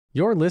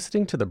You're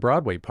listening to the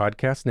Broadway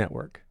Podcast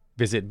Network.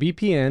 Visit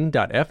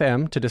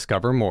bpn.fm to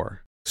discover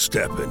more.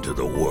 Step into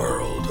the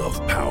world of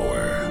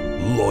power,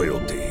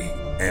 loyalty,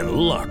 and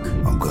luck.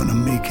 I'm gonna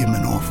make him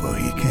an offer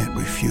he can't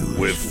refuse.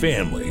 With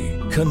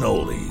family,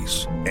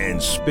 cannolis,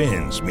 and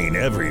spins mean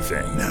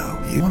everything.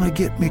 Now, you wanna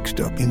get mixed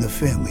up in the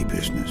family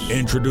business.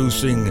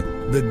 Introducing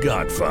The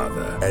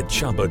Godfather at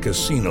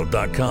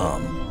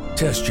ChumbaCasino.com.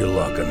 Test your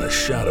luck in the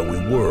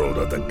shadowy world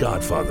of The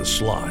Godfather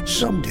slot.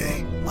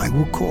 Someday, I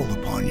will call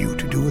upon you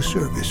to do a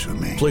service for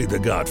me. Play The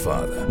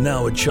Godfather,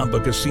 now at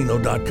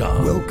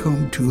ChumbaCasino.com.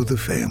 Welcome to the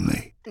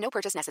family. No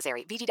purchase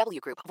necessary. VGW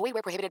Group. Void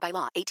where prohibited by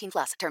law. 18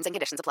 plus. Terms and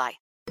conditions apply.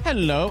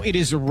 Hello, it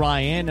is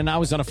Ryan, and I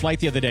was on a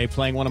flight the other day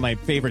playing one of my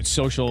favorite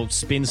social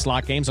spin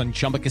slot games on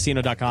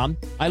ChumbaCasino.com.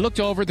 I looked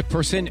over at the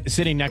person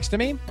sitting next to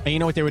me, and you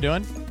know what they were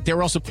doing? They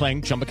were also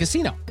playing Chumba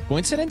Casino.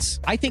 Coincidence?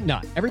 I think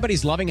not.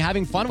 Everybody's loving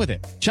having fun with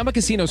it. Chumba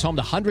Casino is home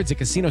to hundreds of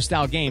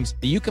casino-style games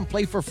that you can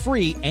play for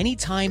free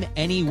anytime,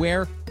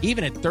 anywhere,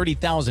 even at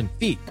 30,000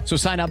 feet. So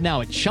sign up now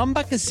at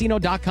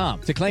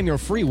ChumbaCasino.com to claim your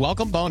free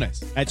welcome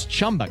bonus. That's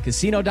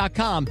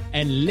ChumbaCasino.com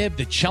and live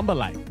the Chumba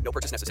life. No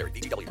purchase necessary.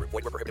 VGW Group.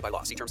 Void where prohibited by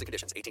law. See terms and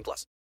conditions. 18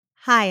 plus.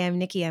 Hi, I'm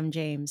Nikki M.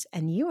 James,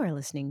 and you are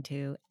listening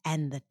to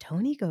And the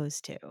Tony Goes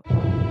To.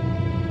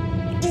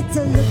 It's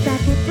a look back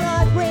at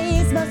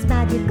Broadway's most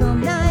magical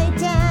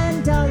night,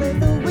 and all of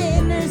the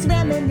winners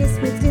reminisce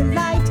with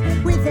delight.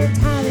 With their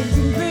talent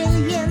and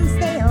brilliance,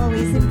 they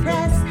always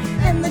impress,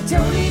 and the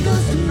Tony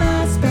goes to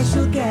my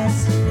special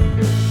guest.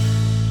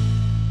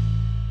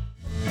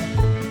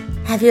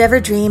 Have you ever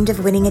dreamed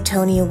of winning a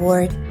Tony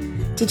Award?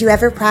 Did you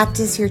ever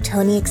practice your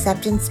Tony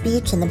acceptance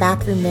speech in the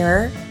bathroom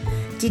mirror?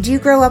 Did you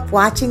grow up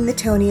watching the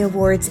Tony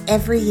Awards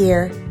every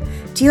year?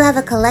 Do you have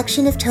a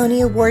collection of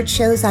Tony Award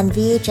shows on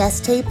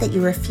VHS tape that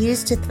you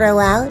refuse to throw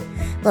out?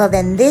 Well,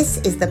 then this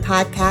is the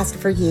podcast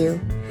for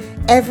you.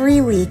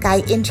 Every week, I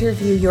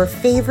interview your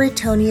favorite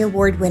Tony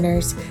Award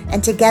winners,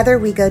 and together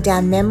we go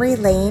down memory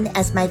lane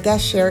as my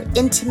guests share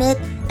intimate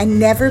and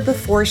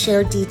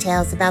never-before-shared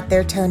details about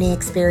their Tony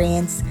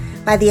experience.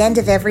 By the end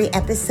of every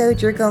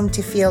episode, you're going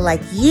to feel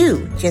like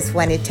you just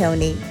won a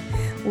Tony.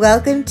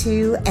 Welcome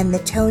to And the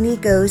Tony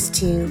Goes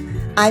To.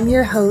 I'm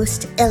your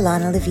host,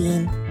 Ilana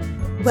Levine.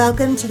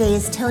 Welcome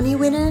today's Tony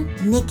winner,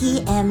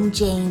 Nikki M.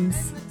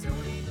 James.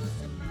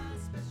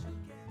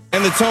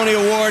 And the Tony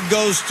Award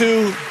goes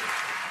to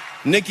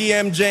Nikki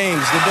M. James,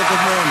 The Book of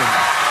Mormon.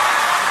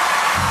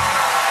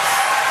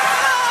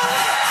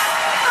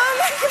 Oh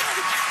my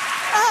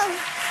God.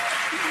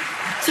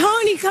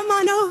 Tony, come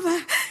on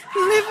over.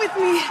 Live with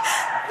me.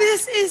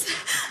 This is,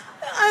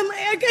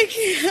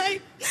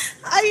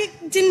 I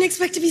didn't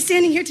expect to be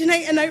standing here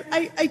tonight, and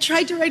I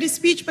tried to write a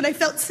speech, but I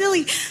felt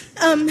silly.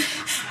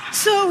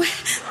 So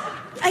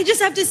I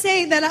just have to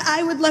say that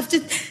I would love to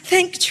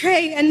thank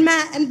Trey and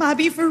Matt and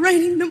Bobby for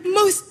writing the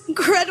most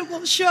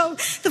incredible show,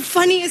 the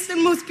funniest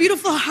and most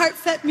beautiful,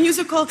 heartfelt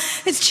musical.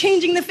 It's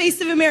changing the face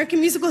of American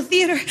musical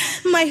theater.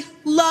 My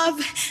love.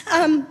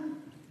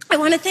 I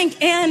want to thank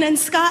Anne and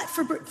Scott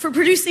for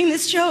producing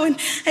this show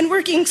and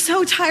working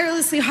so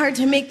tirelessly hard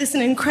to make this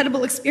an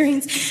incredible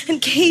experience.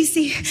 And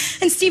Casey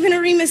and Stephen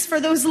Aremus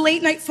for those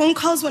late night phone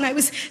calls when I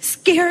was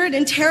scared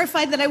and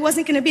terrified that I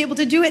wasn't going to be able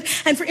to do it.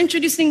 And for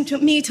introducing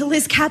me to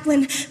Liz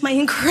Kaplan, my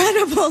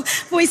incredible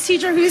voice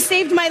teacher who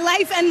saved my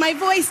life and my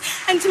voice.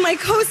 And to my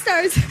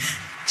co-stars,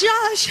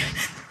 Josh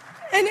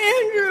and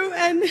Andrew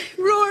and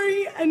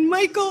Rory and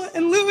Michael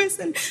and Lewis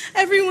and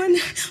everyone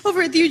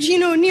over at the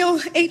Eugene O'Neill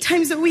 8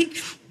 times a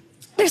week.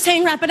 They're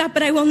saying wrap it up,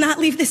 but I will not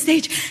leave the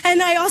stage.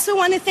 And I also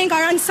want to thank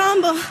our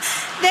ensemble.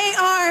 They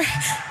are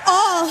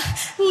all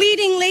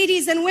leading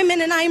ladies and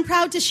women, and I am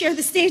proud to share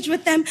the stage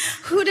with them.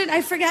 Who did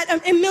I forget?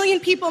 A million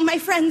people, my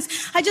friends.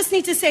 I just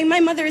need to say, my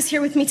mother is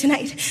here with me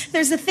tonight.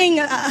 There's a thing,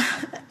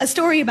 a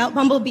story about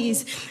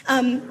bumblebees.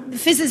 The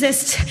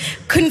physicists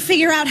couldn't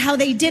figure out how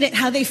they did it,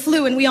 how they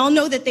flew, and we all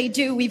know that they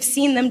do. We've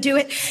seen them do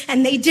it,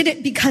 and they did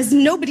it because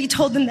nobody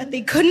told them that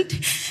they couldn't.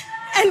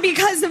 And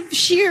because of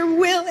sheer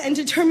will and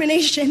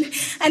determination.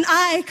 And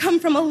I come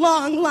from a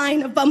long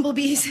line of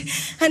bumblebees.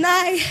 And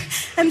I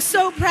am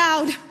so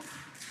proud.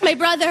 My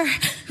brother,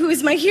 who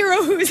is my hero,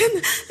 who is in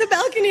the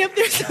balcony up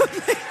there. So I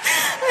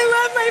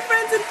love my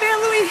friends and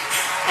family.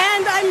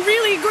 And I'm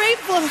really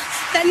grateful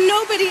that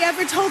nobody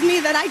ever told me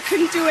that I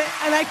couldn't do it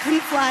and I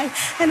couldn't fly.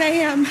 And I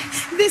am.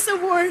 This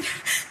award,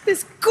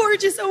 this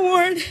gorgeous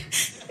award,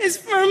 is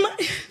for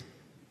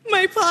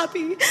my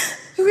Poppy,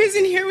 who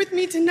isn't here with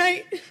me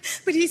tonight,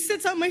 but he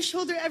sits on my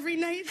shoulder every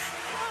night.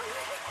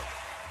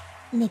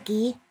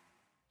 Nikki,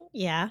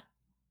 Yeah.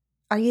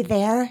 are you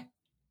there?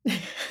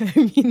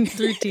 I mean,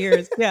 through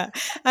tears. Yeah.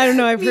 I don't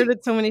know. I've heard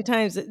it so many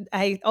times.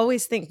 I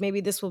always think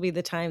maybe this will be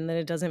the time that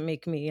it doesn't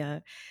make me,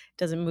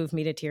 doesn't move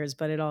me to tears,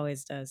 but it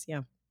always does.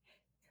 Yeah.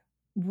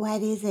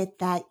 What is it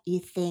that you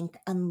think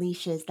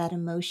unleashes that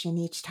emotion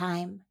each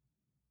time?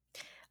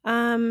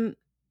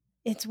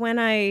 It's when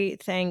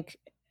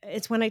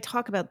it's when I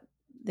talk about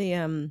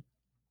the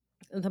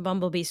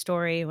bumblebee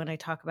story, when I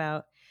talk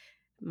about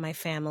my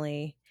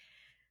family.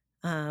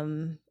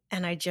 And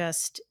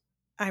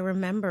I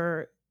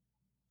remember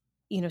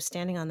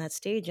standing on that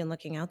stage and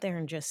looking out there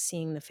and just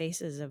seeing the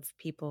faces of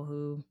people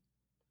who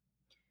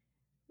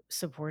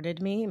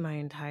supported me my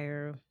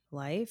entire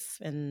life,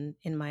 and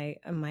in my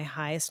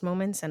highest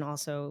moments, and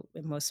also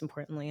most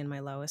importantly in my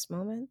lowest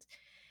moments.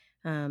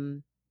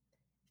 Um,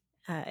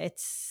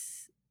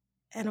 it's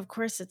and of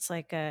course it's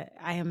like I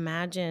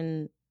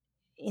imagine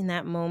in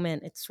that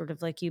moment it's sort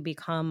of like you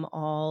become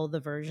all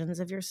the versions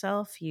of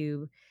yourself.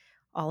 You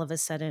all of a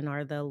sudden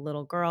are the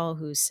little girl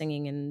who's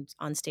singing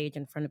on stage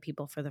in front of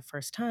people for the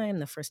first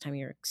time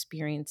you're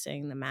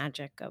experiencing the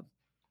magic of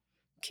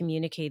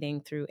communicating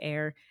through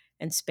air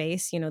and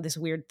space, this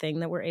weird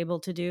thing that we're able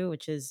to do,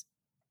 which is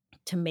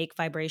to make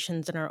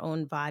vibrations in our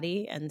own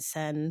body and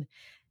send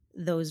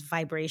those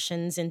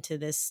vibrations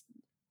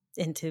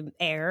into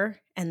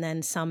air, and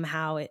then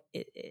somehow it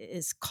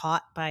is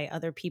caught by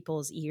other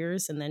people's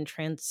ears and then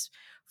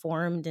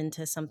transformed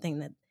into something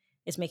that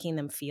is making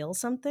them feel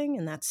something,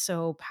 and that's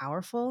so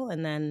powerful.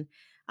 And then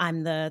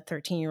I'm the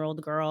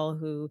 13-year-old girl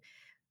who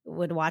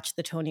would watch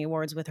the Tony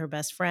Awards with her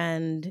best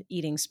friend,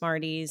 eating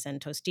Smarties and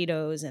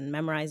Tostitos and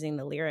memorizing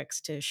the lyrics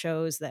to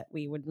shows that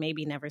we would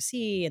maybe never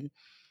see. And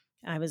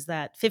I was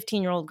that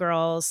 15-year-old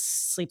girl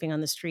sleeping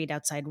on the street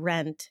outside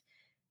Rent,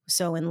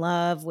 so in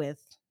love with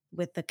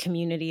the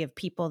community of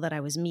people that I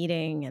was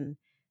meeting, and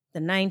the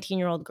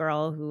 19-year-old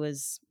girl who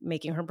was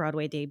making her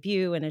Broadway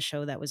debut in a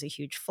show that was a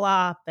huge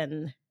flop,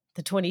 and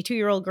the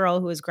 22-year-old girl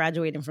who was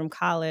graduating from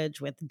college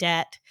with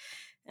debt,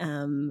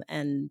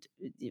 and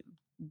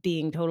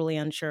being totally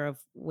unsure of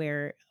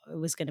where it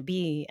was going to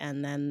be.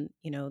 And then,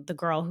 the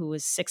girl who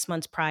was 6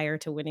 months prior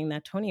to winning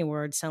that Tony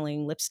Award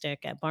selling lipstick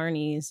at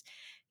Barney's,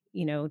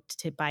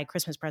 to buy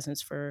Christmas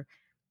presents for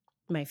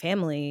my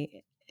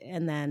family.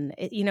 And then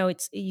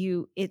it's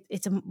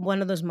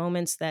one of those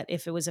moments that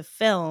if it was a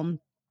film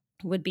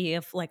would be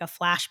like a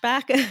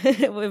flashback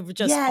with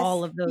just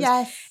all of those.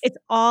 It's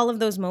all of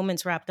those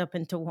moments wrapped up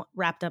into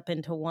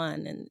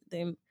one, and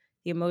the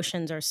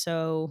emotions are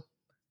so.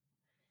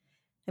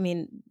 I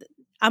mean,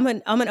 I'm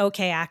an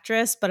okay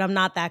actress, but I'm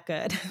not that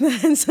good.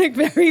 It's like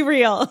very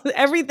real.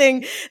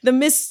 Everything, I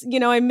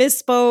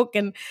misspoke,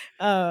 and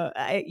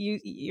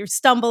you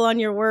stumble on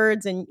your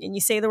words, and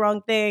you say the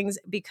wrong things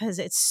because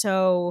it's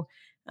so.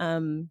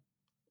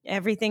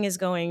 Everything is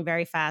going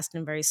very fast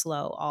and very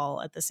slow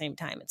all at the same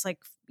time. It's like,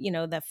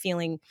 that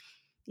feeling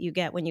you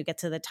get when you get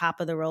to the top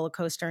of the roller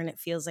coaster and it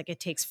feels like it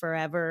takes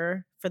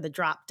forever for the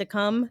drop to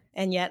come.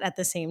 And yet at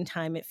the same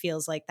time, it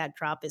feels like that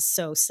drop is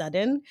so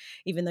sudden,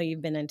 even though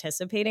you've been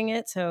anticipating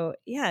it. So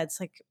yeah, it's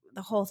like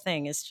the whole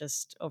thing is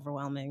just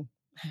overwhelming.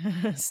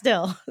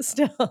 Still.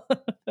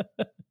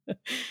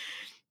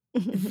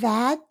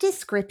 That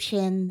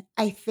description,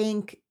 I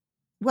think,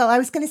 well, I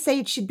was going to say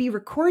it should be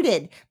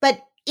recorded,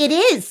 but it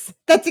is.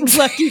 That's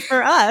lucky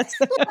for us.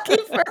 Lucky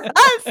for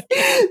us.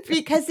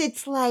 Because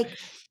it's like,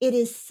 it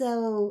is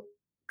so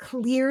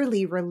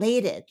clearly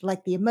related,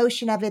 like the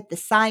emotion of it, the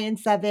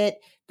science of it,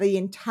 the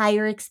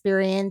entire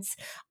experience.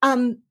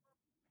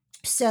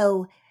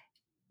 So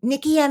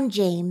Nikki M.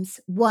 James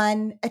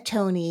won a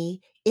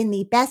Tony in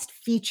the Best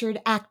Featured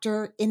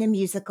Actor in a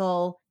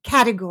Musical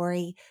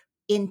category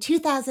in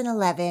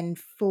 2011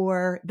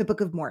 for The Book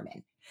of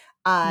Mormon.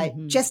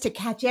 Just to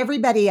catch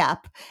everybody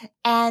up.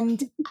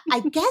 And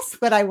I guess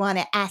what I want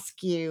to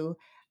ask you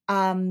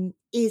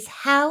is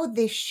how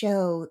this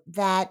show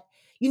that,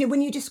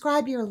 when you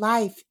describe your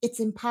life, it's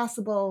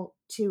impossible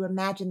to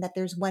imagine that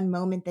there's one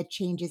moment that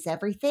changes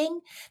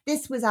everything.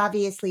 This was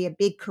obviously a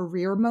big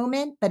career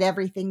moment, but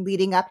everything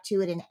leading up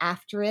to it and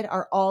after it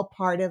are all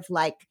part of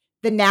like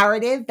the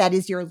narrative that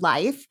is your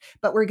life.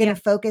 But we're going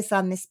to focus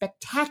on this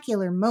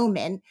spectacular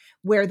moment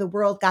where the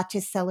world got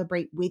to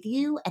celebrate with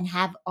you and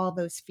have all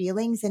those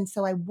feelings. And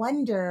so I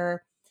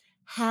wonder,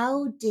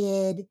 how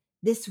did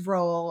this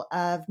role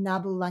of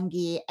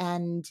Nabulungi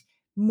and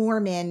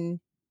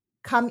Mormon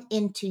come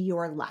into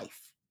your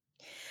life?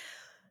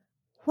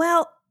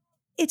 Well,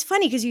 it's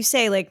funny because you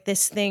say like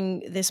this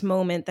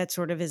moment that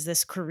sort of is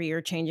this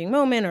career changing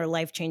moment or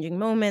life changing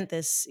moment.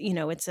 This,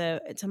 it's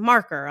a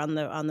marker on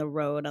the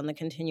road, on the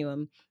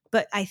continuum.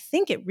 But I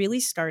think it really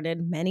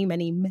started many,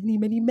 many, many,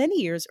 many, many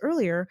years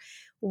earlier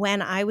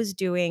when I was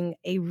doing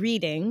a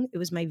reading. It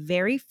was my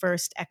very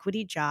first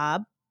equity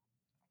job.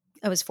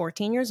 I was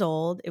 14 years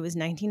old. It was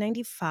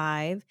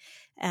 1995.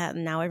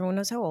 Now everyone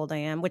knows how old I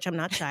am, which I'm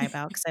not shy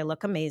about because I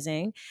look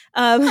amazing.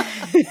 Yeah,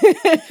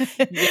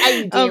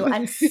 you do.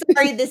 I'm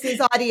sorry, this is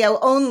audio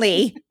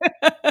only.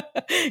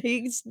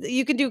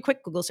 You can do a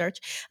quick Google search.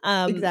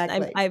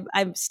 Exactly.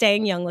 I'm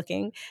staying young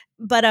looking.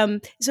 But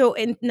so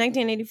in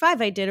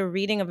 1985, I did a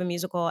reading of a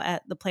musical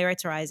at the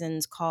Playwrights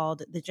Horizons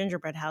called The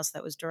Gingerbread House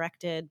that was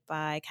directed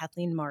by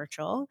Kathleen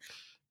Marshall.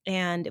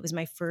 And it was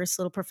my first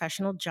little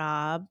professional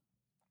job.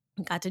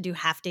 Got to do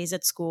half days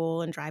at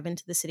school and drive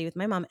into the city with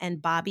my mom.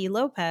 And Bobby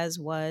Lopez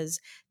was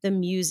the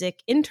music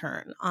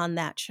intern on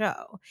that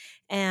show.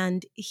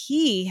 And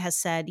he has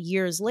said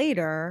years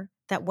later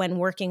that when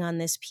working on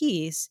this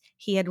piece,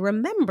 he had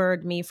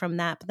remembered me from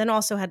that, but then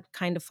also had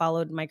kind of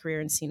followed my career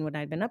and seen what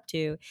I'd been up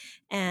to.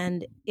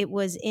 And it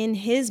was in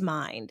his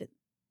mind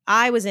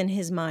I was in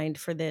his mind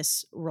for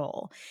this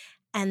role.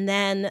 And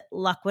then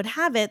luck would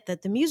have it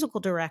that the musical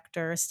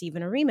director,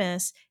 Stephen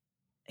Aremus,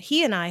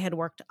 he and I had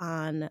worked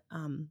on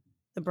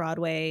the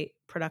Broadway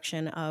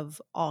production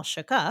of All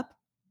Shook Up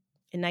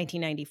in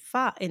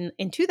 1995,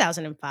 in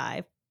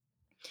 2005.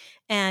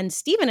 And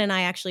Stephen and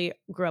I actually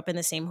grew up in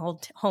the same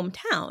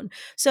hometown.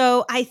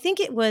 So I think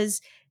it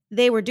was,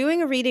 they were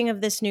doing a reading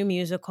of this new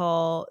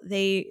musical.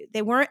 They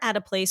weren't at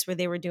a place where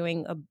they were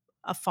doing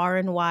a far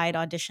and wide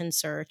audition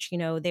search. You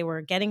know, they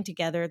were getting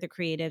together, the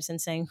creatives,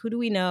 and saying, who do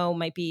we know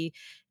might be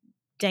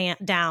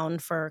down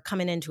for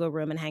coming into a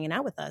room and hanging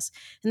out with us.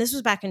 And this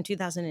was back in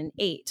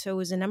 2008. So it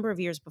was a number of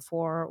years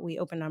before we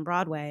opened on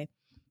Broadway.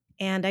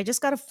 And I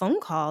just got a phone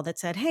call that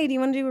said, hey, do you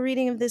want to do a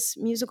reading of this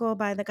musical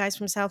by the guys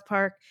from South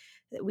Park?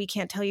 We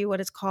can't tell you what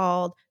it's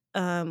called.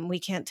 We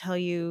can't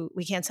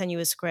send you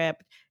a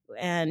script,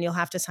 and you'll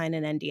have to sign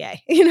an NDA.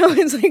 You know,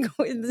 it's like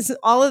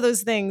all of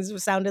those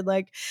things sounded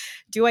like,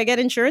 do I get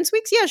insurance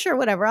weeks? Yeah, sure,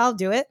 whatever, I'll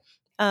do it.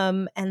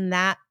 And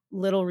that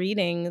little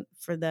reading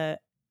for the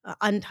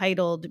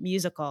untitled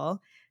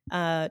musical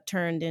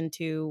turned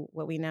into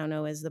what we now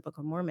know as the Book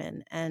of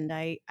Mormon. And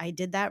I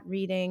did that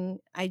reading.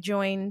 I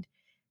joined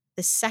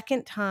the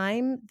second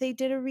time they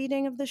did a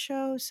reading of the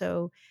show.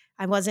 So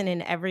I wasn't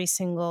in every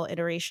single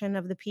iteration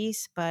of the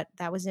piece, but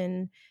that was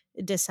in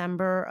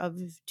December of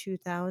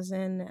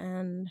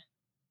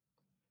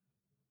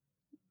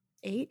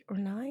 2008 or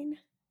 9.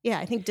 Yeah,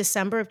 I think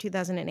December of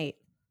 2008.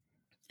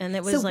 And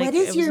it was so like, what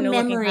is your no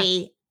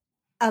memory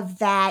of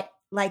that,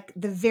 like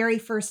the very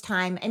first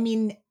time? I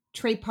mean,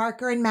 Trey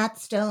Parker and Matt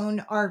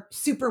Stone are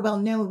super well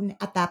known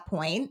at that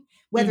point.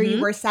 Whether you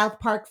were a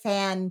South Park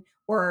fan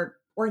or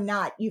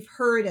not, you've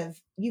heard of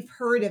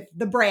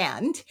the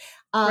brand.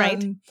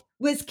 Right.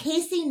 Was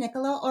Casey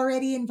Nicola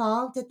already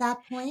involved at that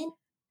point?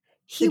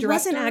 He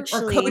wasn't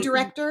actually, or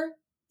co-director.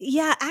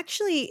 Yeah,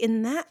 actually,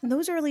 in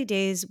those early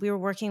days, we were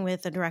working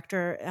with a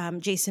director,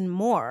 Jason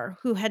Moore,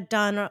 who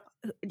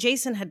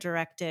Jason had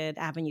directed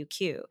Avenue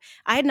Q.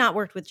 I had not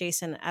worked with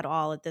Jason at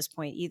all at this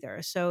point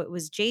either. So it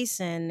was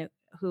Jason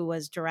who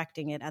was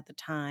directing it at the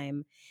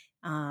time.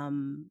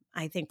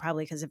 I think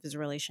probably because of his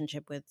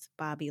relationship with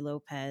Bobby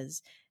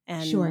Lopez.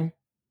 And sure.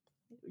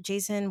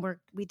 Jason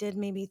we did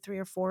maybe 3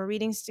 or 4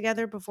 readings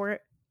together before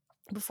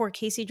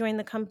Casey joined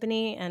the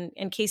company,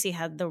 and Casey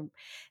had the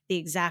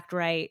exact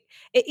right.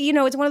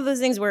 It's one of those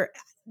things where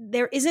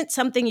there isn't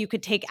something you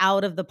could take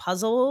out of the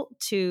puzzle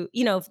to,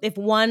 if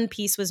one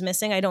piece was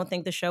missing, I don't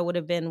think the show would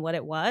have been what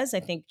it was. I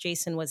think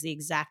Jason was the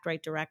exact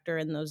right director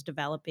in those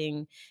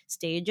developing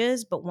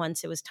stages. But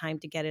once it was time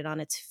to get it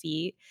on its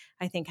feet,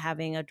 I think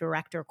having a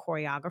director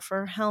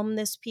choreographer helm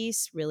this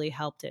piece really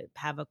helped it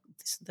have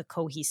the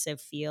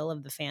cohesive feel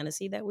of the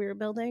fantasy that we were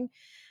building.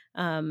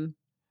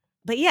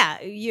 But yeah,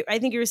 I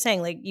think you were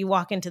saying, like, you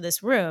walk into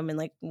this room and,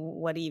 like,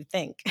 what do you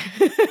think?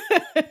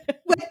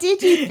 What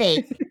did you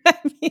think?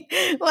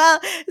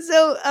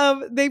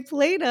 They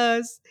played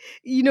us.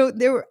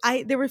 There were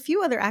a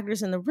few other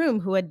actors in the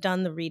room who had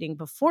done the reading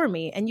before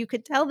me, and you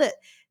could tell that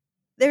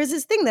there was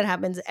this thing that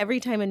happens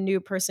every time a new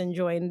person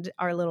joined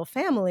our little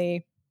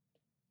family.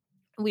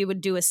 We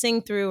would do a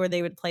sing through, or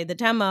they would play the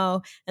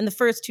demo, and the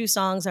first 2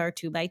 songs are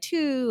 2 by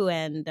 2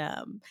 and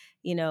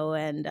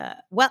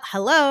well,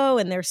 hello,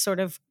 and they're sort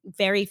of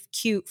very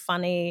cute,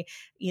 funny,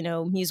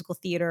 musical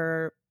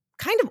theater,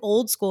 kind of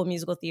old school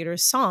musical theater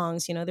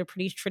songs. They're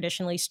pretty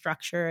traditionally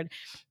structured.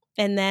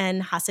 And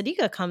then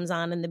Hasadiga comes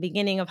on, and the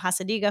beginning of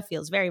Hasadiga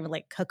feels very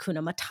like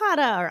Hakuna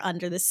Matata or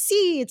Under the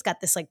Sea. It's got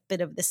this like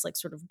bit of this like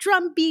sort of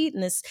drum beat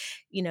and this,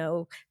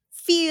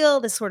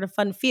 this sort of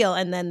fun feel.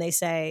 And then they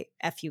say,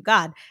 F you,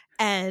 God.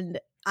 And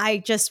I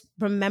just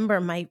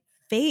remember my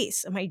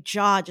face and my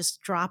jaw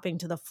just dropping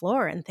to the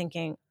floor and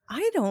thinking,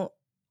 I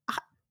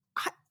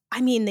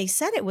mean, they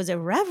said it was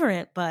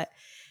irreverent, but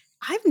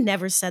I've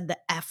never said the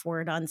F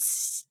word on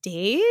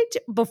stage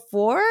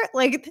before.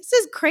 Like, this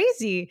is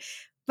crazy.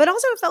 But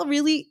also it felt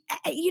really,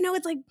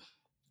 it's like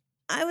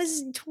I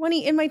was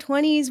 20 in my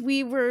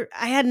 20s.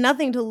 I had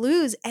nothing to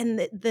lose.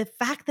 And the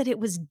fact that it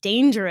was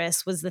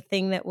dangerous was the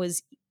thing that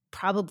was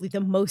probably the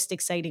most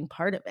exciting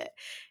part of it.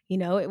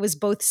 It was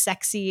both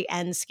sexy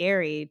and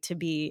scary to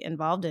be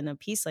involved in a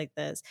piece like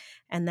this.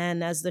 And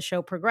then as the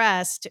show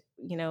progressed,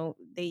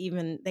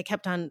 they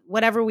kept on,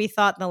 whatever we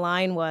thought the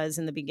line was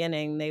in the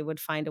beginning, they would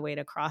find a way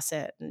to cross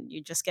it. And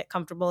you just get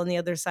comfortable on the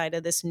other side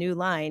of this new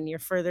line. You're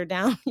further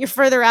down, you're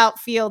further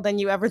outfield than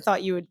you ever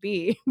thought you would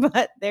be.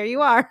 But there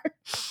you are.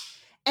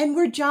 And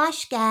were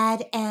Josh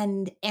Gad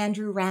and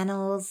Andrew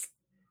Rannells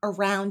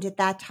around at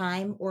that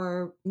time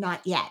or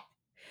not yet?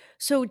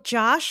 So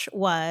Josh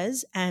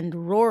was, and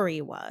Rory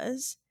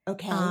was.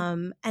 Okay.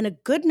 And a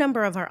good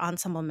number of our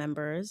ensemble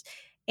members.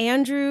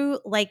 Andrew,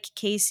 like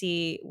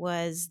Casey,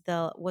 was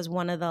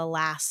one of the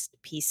last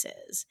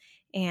pieces.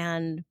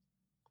 And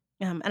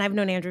I've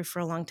known Andrew for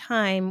a long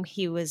time.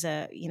 He was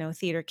a,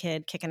 theater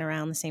kid kicking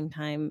around the same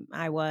time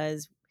I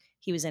was.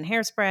 He was in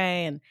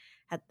Hairspray, and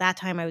at that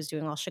time I was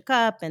doing All Shook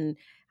Up, and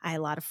I had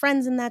a lot of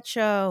friends in that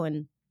show.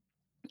 And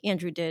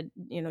Andrew did,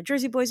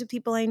 Jersey Boys with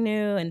people I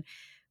knew. And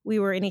we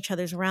were in each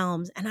other's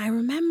realms. And I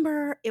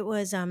remember it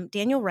was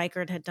Daniel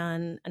Reichert had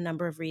done a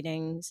number of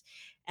readings,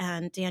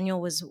 and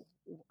Daniel was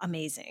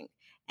amazing.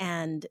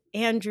 And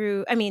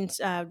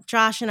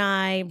Josh and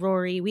I,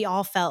 Rory, we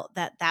all felt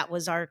that that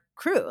was our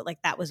crew,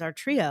 like that was our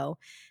trio.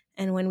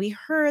 And when we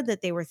heard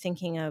that they were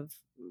thinking of,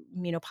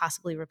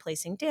 possibly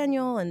replacing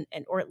Daniel and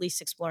or at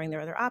least exploring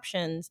their other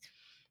options,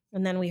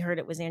 and then we heard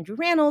it was Andrew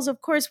Rannells,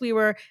 of course we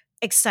were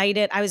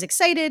excited. I was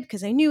excited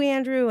because I knew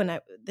Andrew, and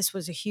this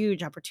was a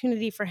huge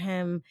opportunity for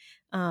him.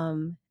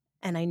 And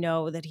I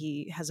know that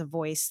he has a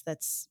voice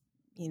that's,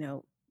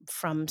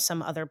 from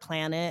some other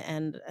planet,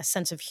 and a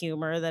sense of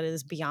humor that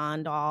is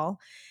beyond all.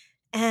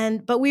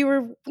 But we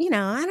were,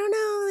 I don't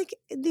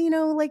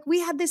know, like we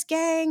had this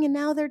gang and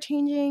now they're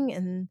changing.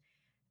 And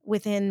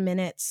within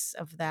minutes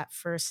of that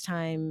first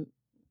time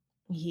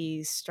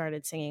he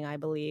started singing I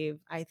Believe,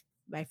 I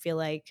feel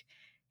like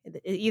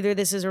either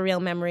this is a real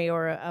memory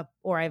or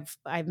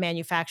I've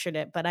manufactured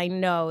it, but I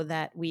know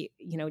that we,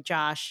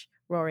 Josh,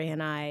 Rory,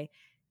 and I,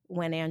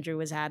 when Andrew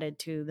was added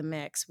to the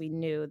mix, we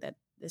knew that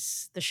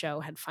the show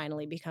had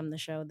finally become the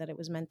show that it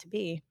was meant to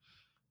be.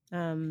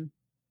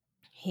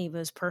 He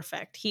was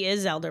perfect. He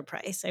is Elder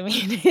Price. I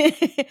mean,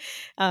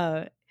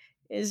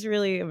 it's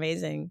really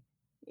amazing.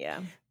 Yeah.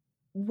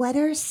 What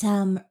are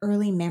some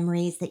early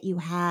memories that you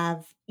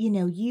have?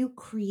 You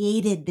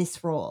created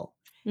this role.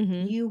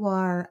 Mm-hmm. You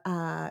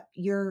are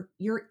your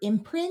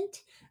imprint,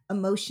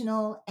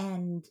 emotional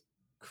and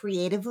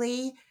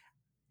creatively,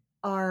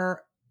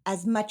 are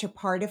as much a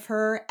part of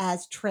her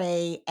as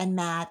Trey and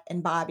Matt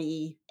and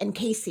Bobby and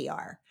Casey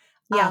are.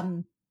 Yeah.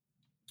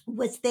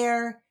 Was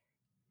there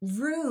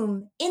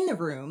room in the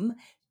room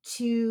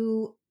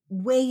to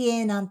weigh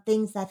in on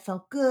things that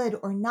felt good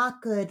or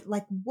not good?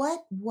 Like,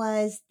 what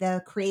was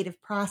the creative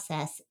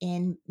process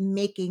in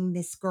making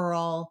this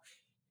girl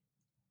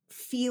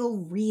feel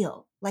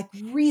real, like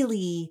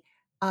really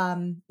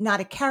not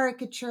a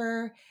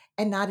caricature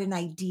and not an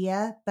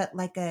idea, but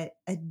like a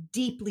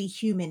deeply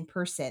human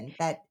person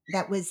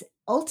that was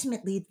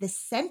ultimately the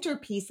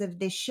centerpiece of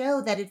this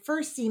show that at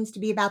first seems to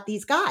be about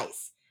these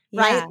guys,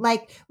 right?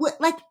 Like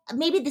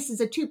maybe this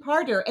is a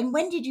two-parter. And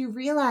when did you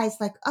realize,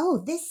 like,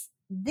 oh, this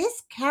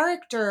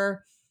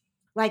character,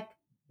 like,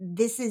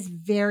 this is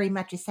very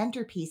much a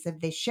centerpiece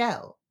of this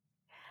show?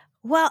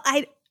 Well,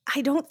 I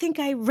don't think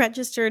I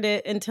registered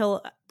it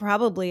until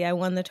probably I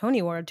won the Tony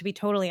Award, to be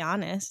totally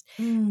honest.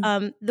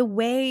 The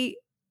way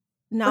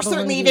or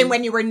certainly even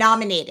when you were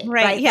nominated,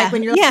 right? Yeah, like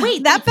when you're like,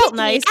 wait, that felt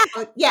nice.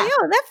 Yeah,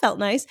 that felt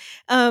nice.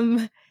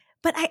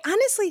 But I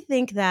honestly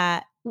think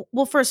that,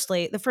 well,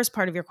 firstly, the first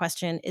part of your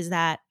question is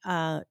that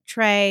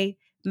Trey,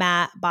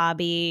 Matt,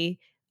 Bobby,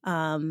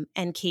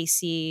 and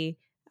Casey,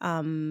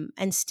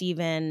 and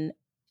Steven,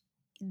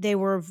 they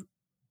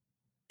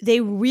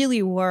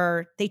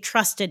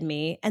trusted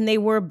me, and they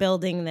were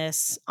building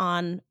this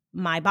on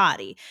my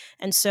body.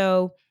 And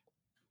so,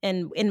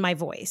 and in my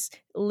voice,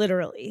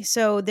 literally.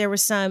 So there were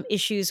some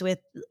issues with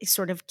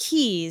sort of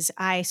keys.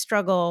 I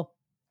struggle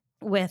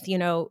with,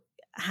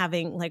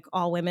 having, like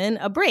all women,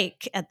 a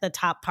break at the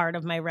top part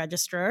of my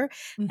register.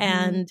 Mm-hmm.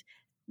 And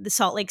the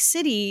Salt Lake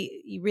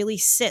City really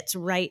sits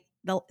right,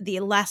 the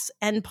less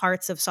end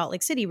parts of Salt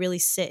Lake City really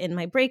sit in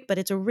my break, but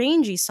it's a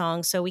rangy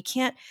song. So we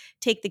can't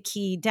take the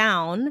key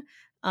down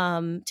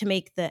to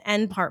make the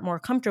end part more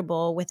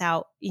comfortable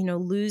without,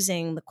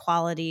 losing the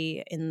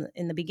quality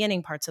in the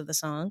beginning parts of the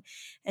song.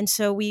 And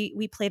so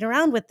we played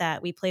around with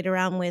that. We played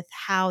around with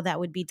how that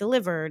would be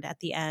delivered at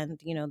the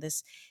end,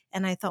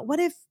 and I thought, what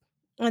if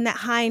on that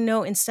high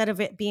note, instead of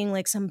it being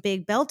like some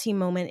big belty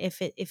moment,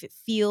 if it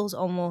feels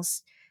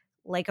almost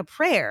like a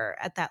prayer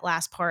at that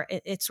last part,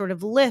 it sort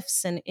of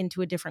lifts and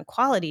into a different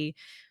quality.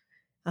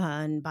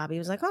 And Bobby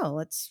was like, oh,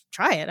 let's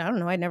try it. I don't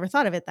know. I'd never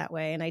thought of it that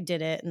way. And I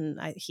did it. And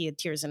he had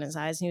tears in his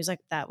eyes. And he was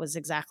like, that was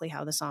exactly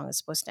how the song is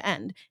supposed to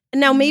end.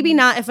 And now maybe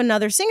not if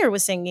another singer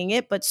was singing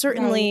it, but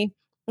certainly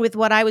with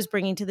what I was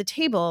bringing to the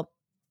table.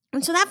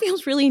 And so that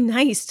feels really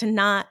nice to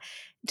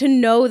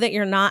know that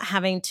you're not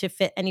having to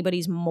fit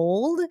anybody's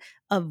mold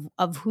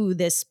of who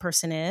this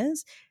person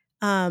is.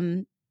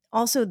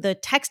 Also, the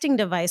texting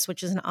device,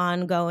 which is an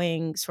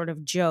ongoing sort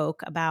of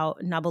joke about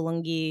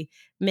Nabulungi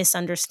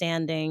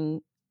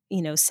misunderstanding,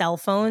 cell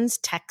phones,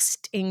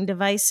 texting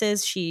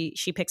devices.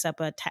 She picks up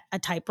a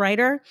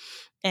typewriter,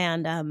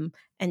 and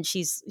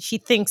she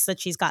thinks that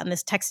she's gotten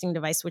this texting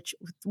device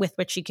with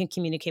which she can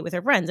communicate with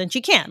her friends, and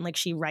she can. Like,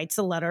 she writes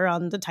a letter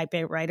on the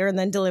typewriter and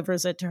then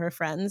delivers it to her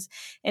friends.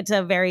 It's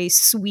a very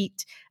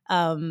sweet.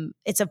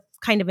 It's a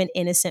kind of an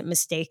innocent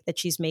mistake that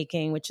she's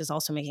making, which is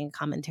also making a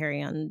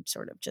commentary on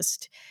sort of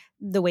just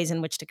the ways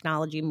in which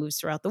technology moves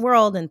throughout the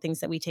world, and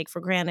things that we take for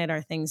granted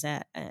are things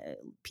that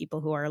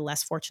people who are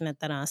less fortunate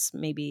than us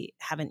maybe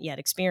haven't yet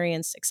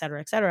experienced, et cetera,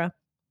 et cetera.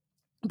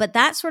 But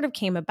that sort of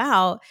came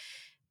about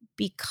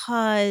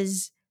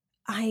because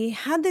I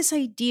had this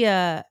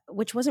idea,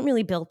 which wasn't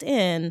really built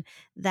in,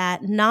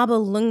 that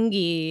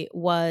Nabulungi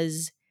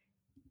was,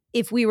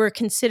 if we were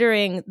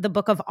considering the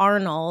Book of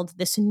Arnold,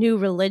 this new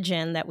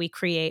religion that we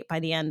create by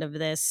the end of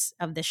this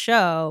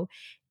show,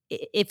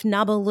 if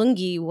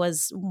Nabulungi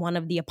was one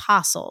of the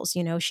apostles,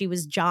 she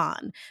was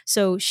John.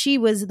 So she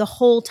was the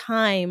whole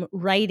time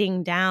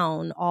writing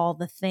down all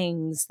the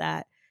things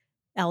that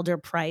Elder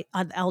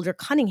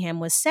Cunningham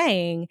was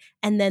saying,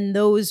 and then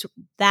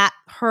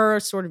her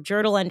sort of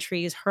journal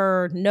entries,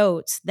 her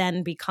notes,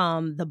 then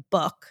become the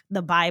book,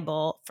 the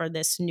Bible, for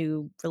this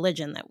new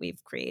religion that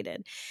we've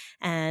created.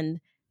 And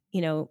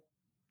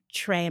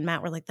Trey and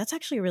Matt were like, "That's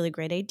actually a really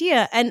great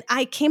idea." And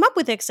I came up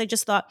with it because I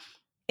just thought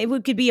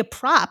could be a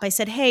prop. I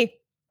said, "Hey,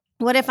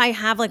 what if I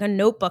have like a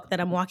notebook that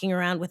I'm walking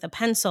around with a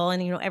pencil,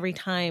 and every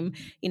time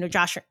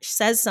Josh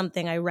says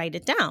something, I write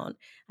it down.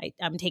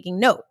 I'm taking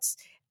notes."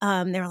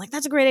 They were like,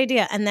 "That's a great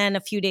idea." And then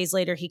a few days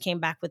later, he came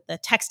back with the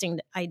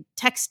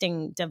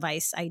texting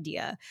device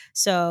idea.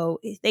 So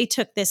they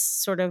took this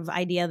sort of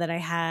idea that I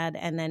had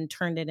and then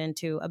turned it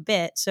into a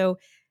bit. So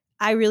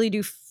I really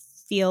do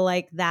feel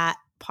like that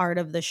part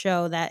of the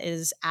show, that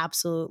is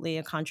absolutely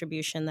a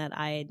contribution that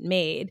I had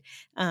made.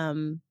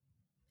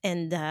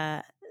 And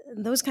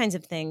those kinds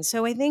of things.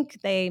 So I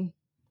think they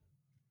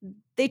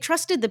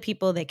trusted the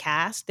people they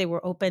cast. They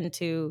were open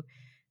to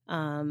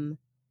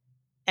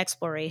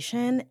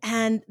exploration,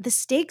 and the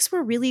stakes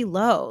were really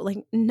low.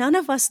 Like, none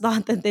of us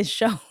thought that this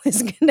show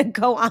was going to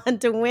go on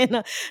to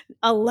win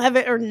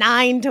 11 or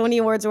 9 Tony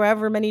Awards, or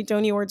however many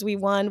Tony Awards we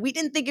won. We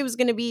didn't think it was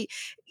going to be,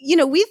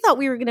 we thought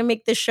we were going to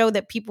make this show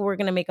that people were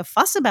going to make a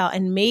fuss about,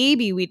 and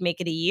maybe we'd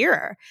make it a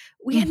year.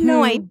 We had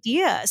no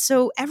idea.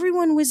 So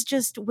everyone was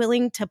just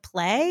willing to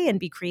play and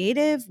be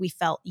creative. We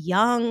felt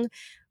young.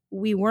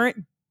 We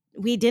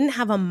didn't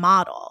have a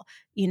model.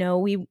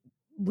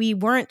 We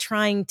weren't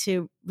trying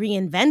to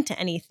reinvent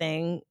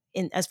anything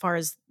as far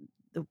as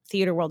the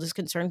theater world is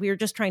concerned. We were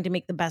just trying to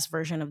make the best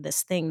version of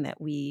this thing that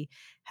we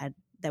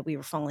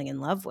were falling in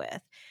love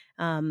with.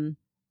 And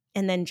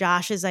then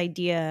Josh's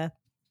idea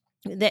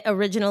that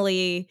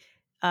originally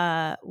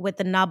with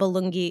the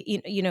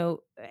Nabulungi,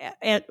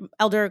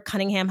 Elder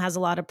Cunningham has a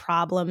lot of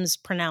problems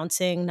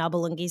pronouncing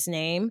Nabulungi's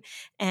name.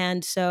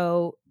 And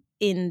so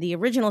in the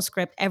original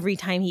script, every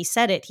time he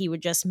said it, he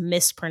would just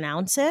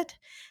mispronounce it.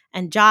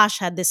 And Josh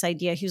had this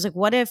idea. He was like,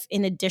 what if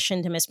in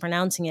addition to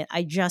mispronouncing it,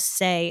 I just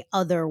say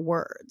other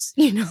words,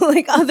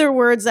 like other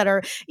words that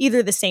are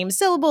either the same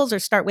syllables or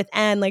start with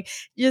N, like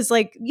just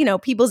like,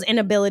 people's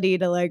inability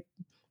to like,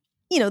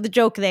 the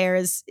joke there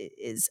is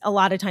a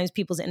lot of times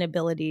people's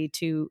inability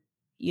to,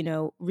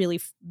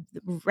 really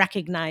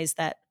recognize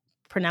that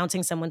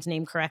pronouncing someone's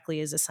name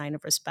correctly is a sign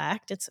of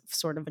respect. It's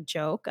sort of a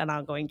joke, an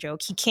ongoing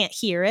joke. He can't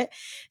hear it.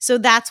 So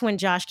that's when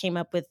Josh came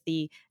up with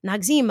the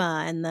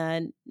Noxzema and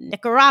the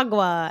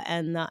Nicaragua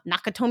and the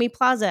Nakatomi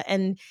Plaza.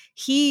 And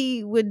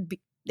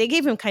they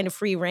gave him kind of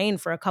free reign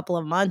for a couple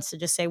of months to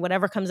just say,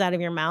 whatever comes out of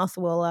your mouth,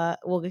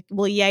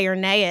 we'll yay or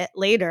nay it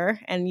later.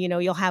 And,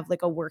 you'll have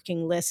like a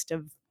working list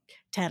of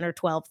 10 or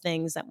 12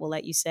 things that we'll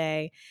let you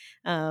say.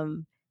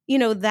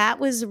 That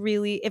was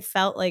really, it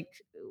felt like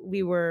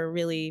we were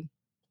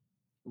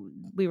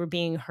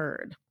being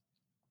heard.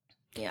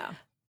 Yeah.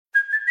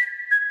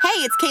 Hey,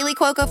 it's Kaylee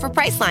Cuoco for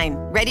Priceline.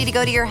 Ready to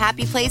go to your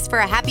happy place for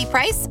a happy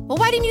price? Well,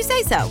 why didn't you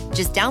say so?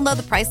 Just download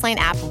the Priceline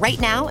app right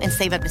now and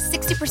save up to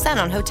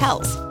 60% on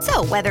hotels.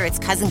 So whether it's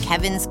Cousin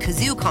Kevin's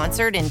Kazoo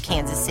Concert in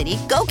Kansas City,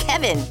 go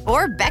Kevin,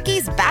 or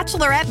Becky's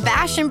Bachelorette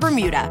Bash in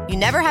Bermuda, you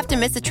never have to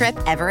miss a trip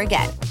ever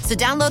again. So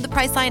download the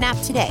Priceline app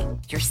today.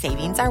 Your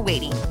savings are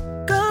waiting.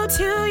 Go to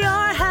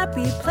your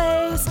happy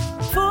place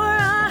for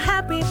a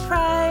happy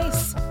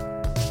price.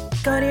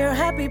 Go to your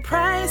happy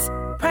price,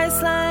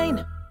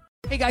 Priceline.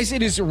 Hey guys,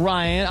 it is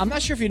Ryan. I'm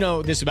not sure if you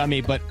know this about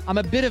me, but I'm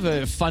a bit of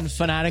a fun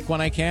fanatic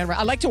when I can.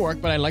 I like to work,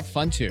 but I like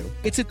fun too.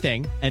 It's a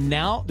thing. And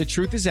now the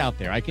truth is out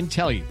there. I can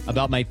tell you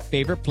about my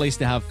favorite place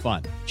to have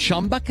fun.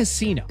 Chumba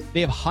Casino.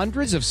 They have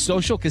hundreds of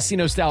social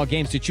casino style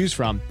games to choose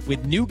from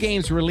with new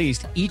games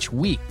released each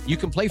week. You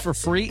can play for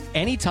free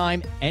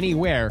anytime,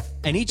 anywhere.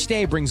 And each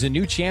day brings a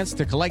new chance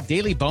to collect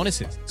daily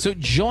bonuses. So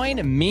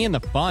join me in the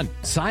fun.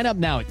 Sign up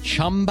now at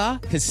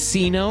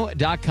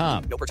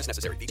ChumbaCasino.com. No purchase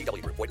necessary.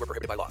 VGW Group. Void where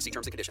prohibited by law. See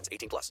terms and conditions.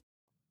 18+.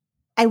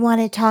 I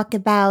want to talk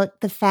about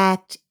the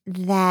fact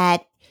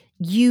that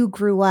you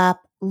grew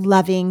up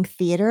loving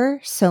theater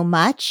so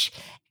much.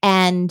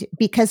 And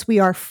because we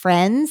are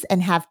friends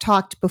and have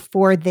talked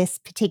before this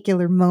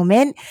particular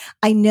moment,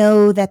 I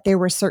know that there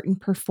were certain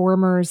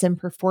performers and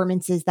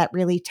performances that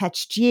really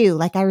touched you.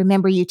 Like, I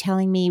remember you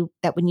telling me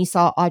that when you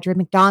saw Audra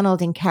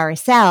McDonald in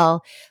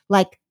Carousel,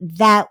 like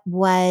that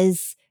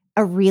was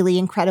a really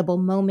incredible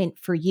moment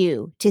for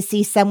you to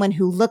see someone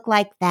who looked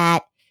like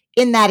that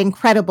in that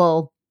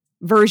incredible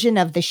version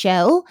of the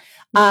show.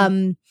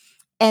 And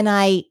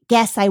I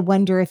guess I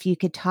wonder if you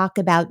could talk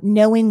about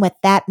knowing what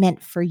that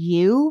meant for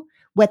you,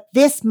 what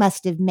this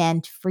must have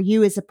meant for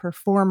you as a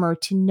performer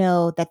to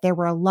know that there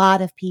were a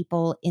lot of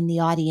people in the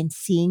audience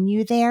seeing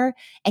you there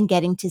and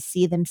getting to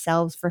see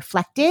themselves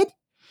reflected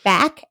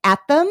back at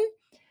them.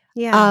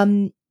 Yeah.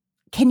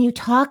 Can you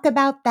talk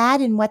about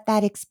that and what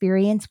that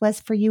experience was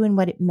for you and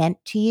what it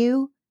meant to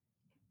you?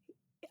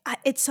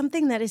 It's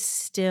something that is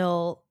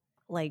still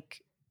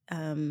like,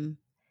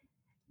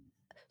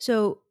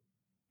 so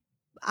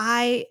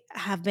I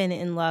have been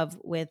in love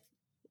with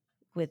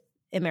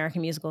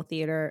American musical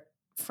theater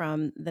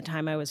from the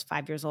time I was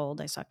 5 years old.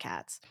 I saw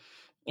Cats,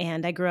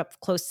 and I grew up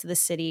close to the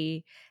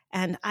city.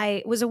 And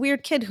I was a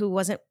weird kid who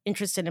wasn't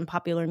interested in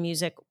popular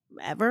music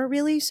ever,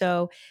 really.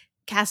 So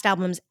cast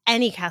albums,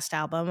 any cast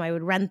album, I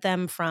would rent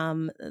them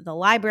from the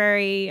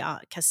library,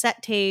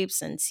 cassette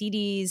tapes and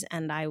CDs,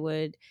 and I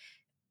would,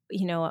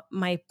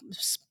 my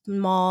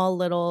small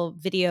little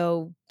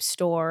video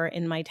store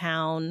in my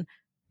town,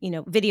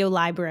 video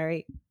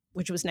library,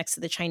 which was next to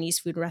the Chinese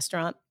food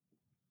restaurant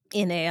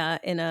in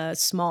a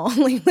small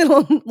like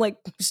little like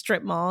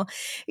strip mall.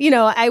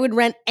 I would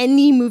rent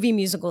any movie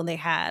musical they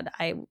had.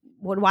 I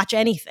would watch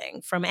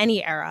anything from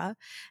any era,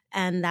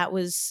 and that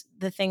was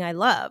the thing I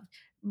loved.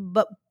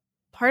 But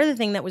part of the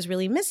thing that was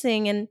really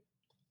missing, and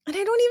I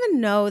don't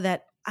even know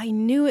that I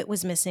knew it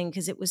was missing,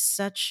 because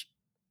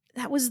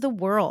that was the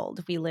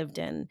world we lived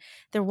in.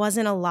 There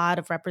wasn't a lot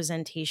of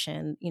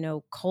representation,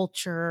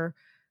 culture,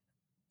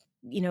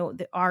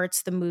 the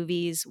arts, the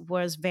movies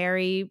was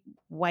very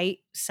white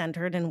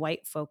centered and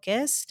white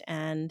focused.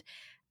 And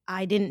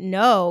I didn't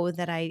know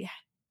that it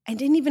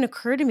didn't even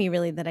occur to me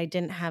really that I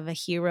didn't have a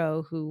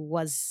hero who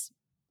was,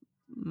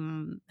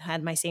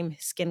 had my same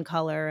skin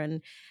color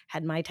and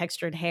had my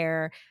textured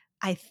hair.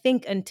 I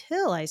think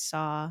until I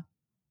saw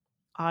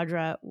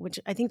Audra, which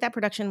I think that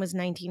production was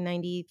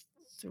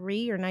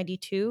 1993 or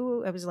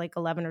 92. I was like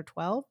 11 or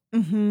 12.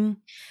 Mm-hmm.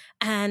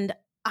 And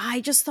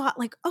I just thought,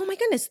 like, oh my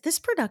goodness, this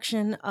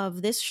production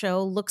of this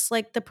show looks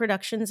like the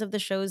productions of the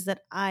shows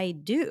that I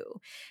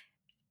do,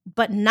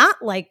 but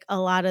not like a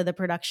lot of the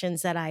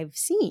productions that I've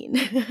seen.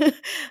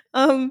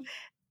 And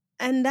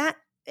that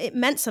it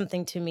meant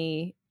something to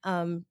me.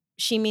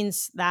 She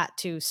means that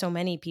to so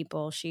many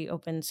people. She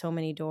opened so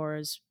many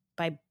doors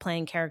by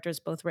playing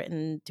characters both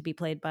written to be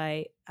played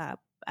by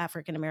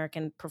African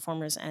American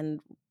performers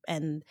and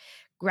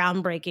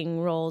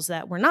groundbreaking roles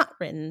that were not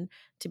written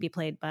to be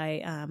played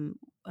by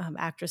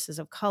actresses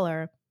of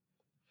color.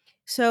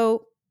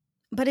 So,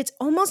 but it's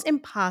almost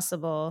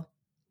impossible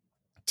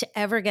to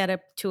ever get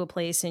up to a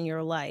place in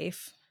your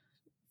life,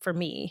 for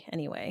me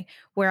anyway,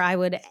 where I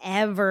would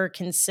ever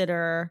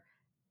consider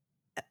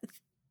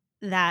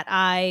that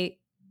I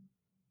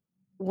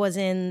was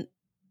even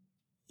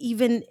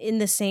in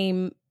the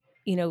same,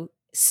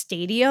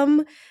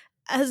 stadium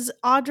as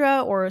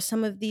Audra or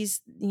some of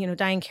these,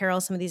 Diane Carroll,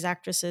 some of these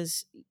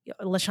actresses,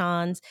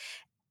 LaShawne's,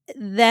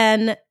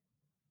 then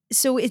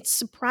so it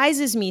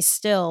surprises me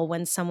still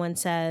when someone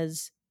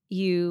says,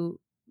 you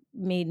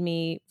made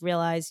me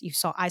realize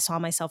I saw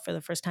myself for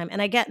the first time.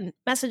 And I get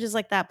messages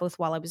like that both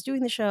while I was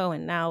doing the show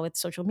and now with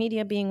social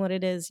media being what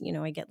it is.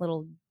 I get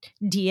little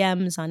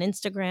DMs on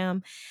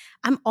Instagram.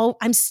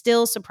 I'm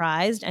still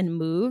surprised and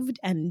moved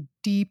and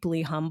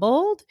deeply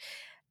humbled.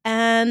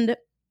 And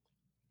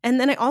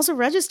then I also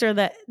register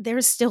that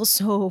there's still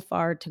so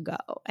far to go.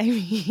 I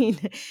mean,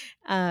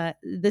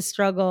 the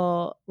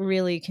struggle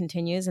really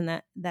continues,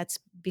 and that's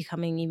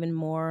becoming even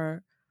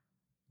more,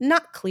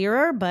 not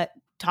clearer, but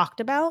talked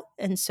about.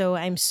 And so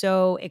I'm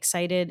so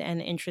excited and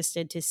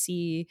interested to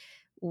see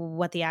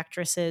what the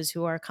actresses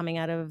who are coming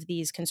out of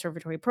these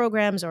conservatory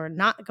programs or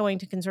not going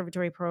to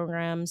conservatory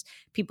programs,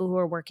 people who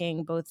are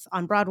working both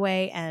on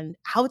Broadway and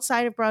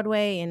outside of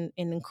Broadway in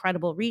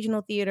incredible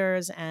regional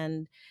theaters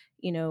and,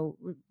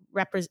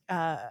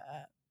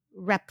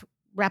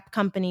 rep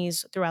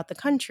companies throughout the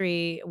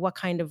country, what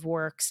kind of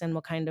works and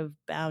what kind of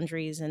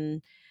boundaries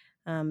and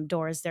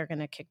doors they're going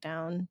to kick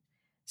down.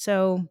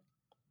 So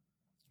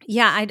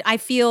yeah, I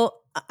feel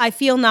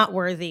not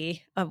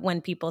worthy of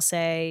when people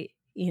say,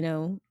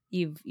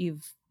 you've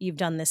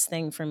done this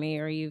thing for me,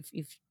 or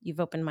you've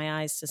opened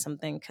my eyes to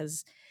something,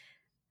 because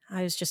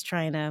I was just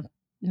trying to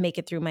make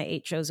it through my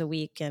 8 shows a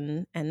week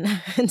and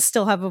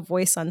still have a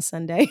voice on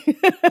Sunday.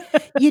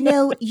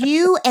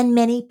 You and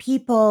many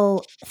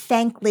people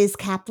thank Liz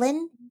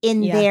Kaplan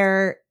in Yeah.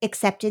 their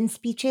acceptance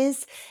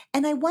speeches.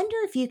 And I wonder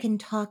if you can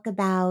talk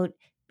about,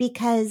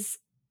 because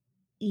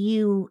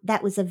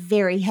that was a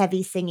very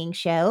heavy singing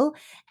show,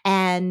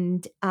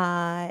 and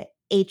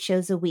 8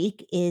 shows a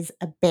week is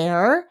a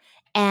bear.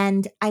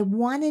 And I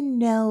want to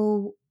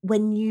know,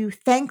 when you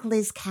thank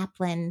Liz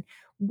Kaplan,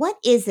 what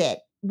is it?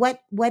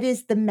 What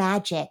is the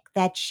magic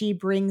that she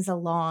brings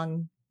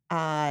along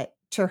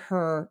to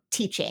her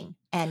teaching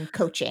and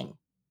coaching?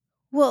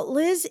 Well,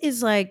 Liz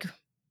is like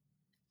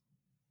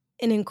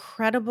an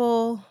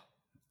incredible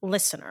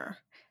listener.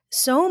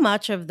 So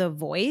much of the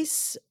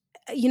voice,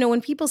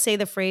 when people say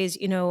the phrase,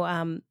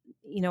 I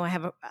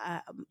have a,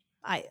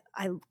 I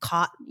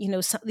caught,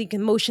 the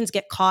emotions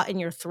get caught in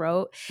your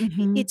throat.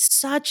 Mhm.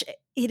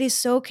 It is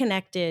so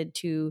connected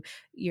to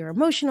your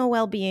emotional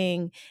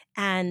well-being.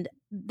 And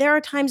there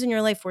are times in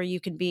your life where you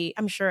could be,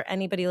 I'm sure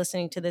anybody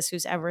listening to this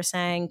who's ever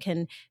sang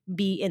can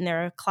be in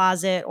their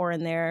closet or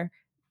in their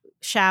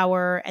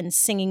shower and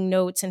singing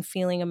notes and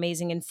feeling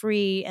amazing and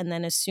free. And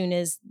then as soon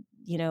as,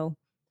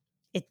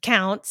 it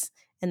counts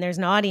and there's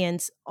an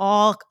audience,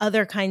 all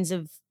other kinds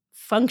of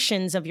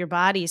functions of your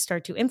body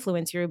start to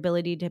influence your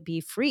ability to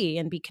be free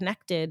and be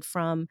connected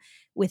from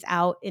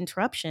without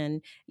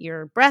interruption.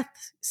 Your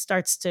breath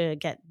starts to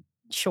get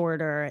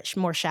shorter,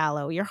 more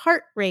shallow. Your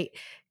heart rate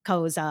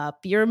goes up.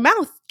 Your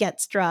mouth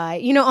gets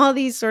dry. All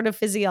these sort of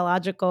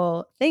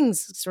physiological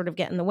things sort of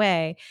get in the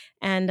way.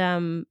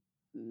 And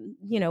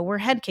we're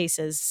head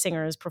cases,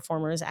 singers,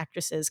 performers,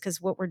 actresses, because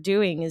what we're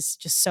doing is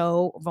just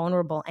so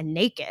vulnerable and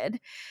naked.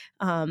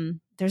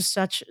 There's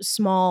such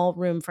small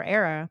room for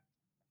error.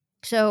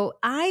 So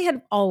I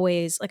had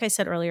always, like I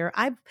said earlier,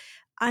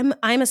 I'm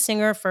a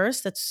singer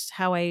first. That's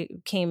how I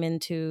came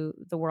into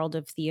the world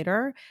of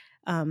theater.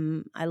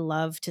 I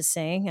love to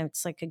sing.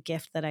 It's like a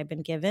gift that I've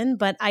been given,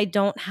 but I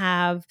don't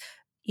have,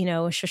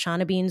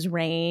 Shoshana Bean's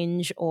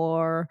range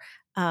or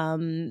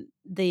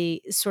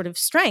the sort of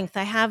strength.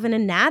 I have an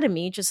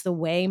anatomy, just the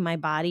way my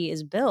body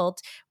is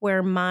built,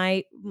 where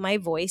my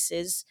voice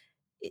is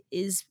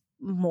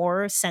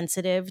more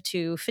sensitive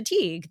to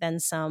fatigue than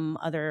some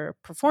other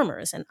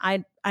performers. And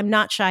I'm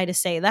not shy to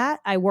say that.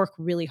 I work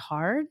really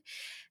hard.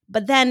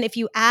 But then if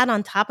you add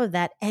on top of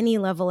that any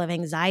level of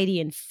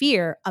anxiety and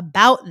fear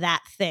about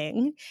that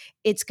thing,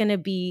 it's going to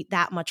be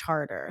that much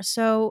harder.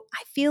 So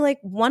I feel like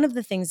one of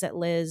the things that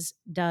Liz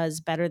does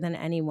better than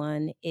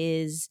anyone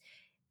is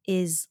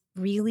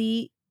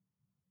really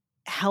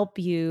help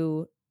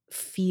you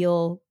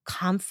feel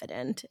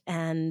confident,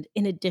 and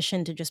in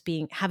addition to just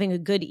having a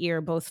good ear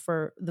both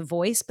for the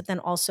voice but then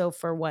also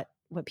for what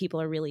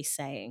people are really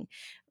saying,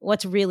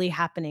 what's really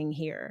happening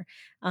here.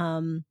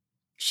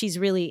 She's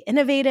really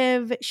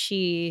innovative.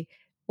 She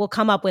will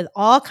come up with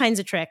all kinds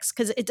of tricks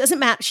because it doesn't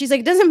matter. She's like,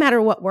 it doesn't matter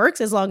what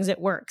works as long as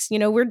it works.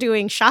 We're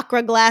doing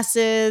chakra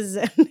glasses,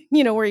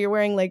 where you're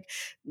wearing like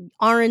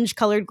orange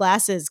colored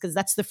glasses because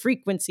that's the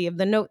frequency of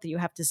the note that you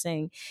have to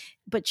sing.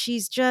 But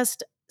she's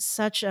just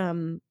such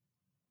a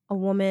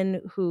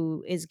woman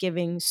who is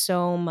giving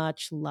so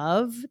much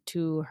love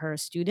to her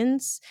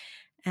students,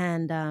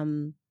 and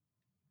I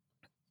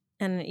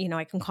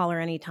can call her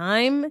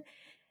anytime.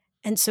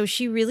 And so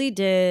she really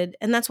did,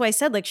 and that's why I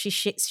said, like, she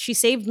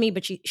saved me,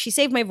 but she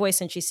saved my voice,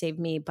 and she saved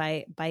me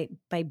by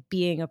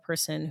being a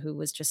person who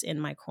was just in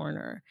my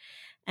corner.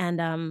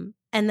 And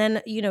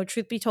then,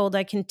 truth be told,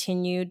 I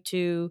continued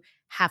to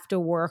have to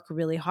work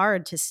really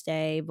hard to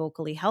stay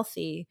vocally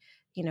healthy,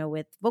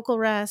 with vocal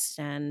rest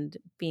and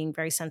being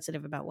very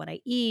sensitive about what I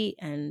eat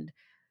and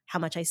how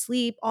much I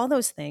sleep, all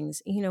those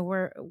things.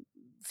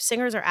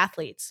 Singers are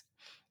athletes.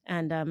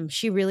 And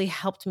she really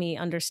helped me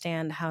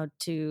understand how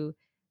to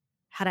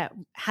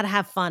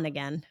have fun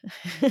again,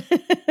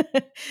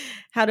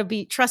 how to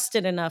be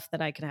trusted enough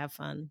that I could have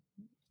fun.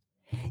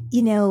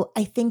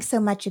 I think so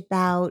much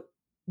about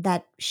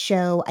that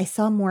show. I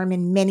saw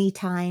Mormon many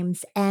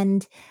times,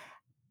 and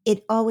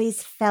it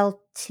always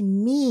felt to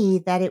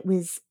me that it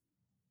was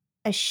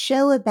a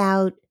show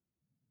about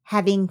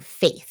having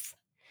faith.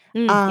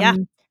 Yeah.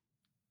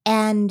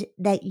 And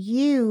that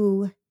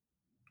you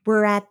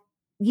were at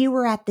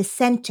the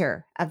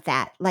center of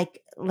that.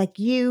 Like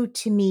you,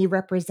 to me,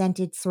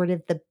 represented sort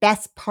of the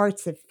best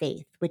parts of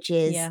faith, which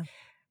is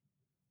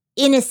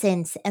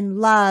innocence and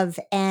love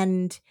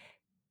and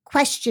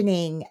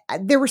questioning.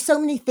 There were so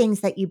many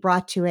things that you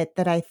brought to it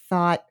that I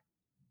thought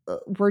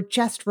were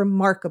just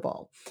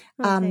remarkable.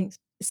 Thanks.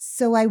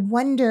 So I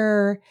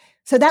wonder,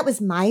 so that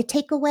was my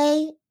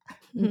takeaway.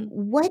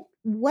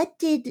 What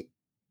did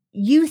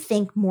you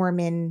think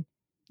Mormon,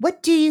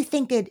 what do you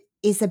think it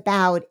is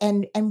about,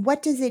 and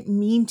what does it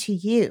mean to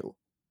you?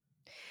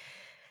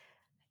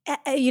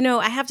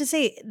 I have to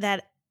say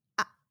that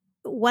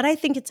what I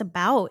think it's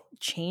about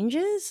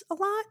changes a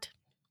lot.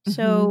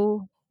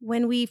 So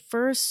when we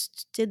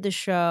first did the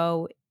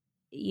show,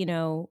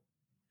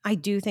 I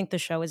do think the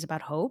show is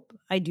about hope.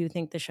 I do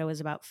think the show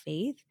is about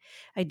faith.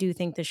 I do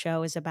think the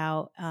show is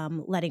about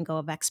letting go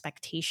of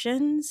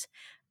expectations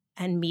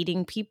and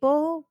meeting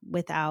people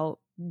without,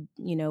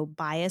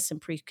 bias and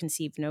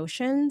preconceived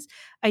notions.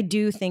 I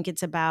do think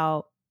it's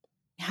about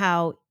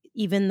how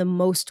even the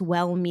most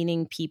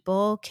well-meaning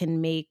people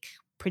can make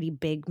pretty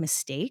big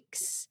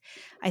mistakes.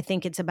 I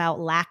think it's about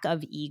lack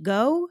of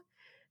ego.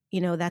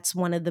 That's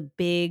one of the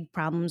big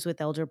problems with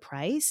Elder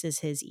Price is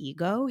his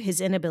ego, his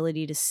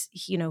inability to,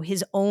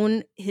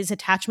 his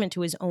attachment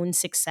to his own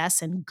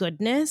success and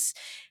goodness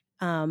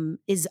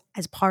is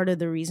as part of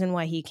the reason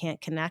why he can't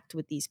connect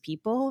with these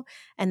people.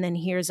 And then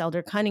here's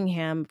Elder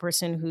Cunningham, a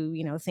person who,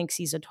 thinks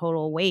he's a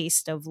total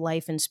waste of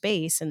life and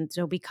space. And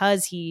so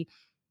because he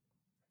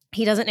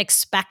doesn't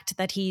expect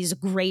that he's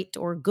great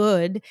or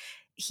good,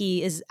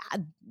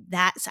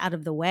 that's out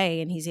of the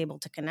way, and he's able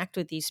to connect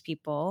with these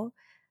people.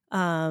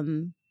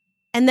 And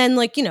then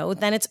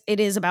then it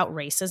is about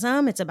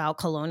racism. It's about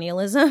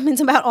colonialism. It's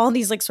about all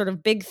these sort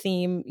of big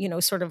theme,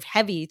 sort of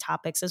heavy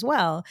topics as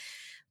well.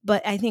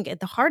 But I think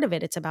at the heart of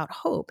it, it's about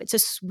hope. It's a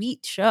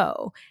sweet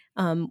show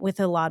with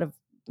a lot of,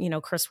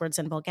 curse words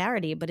and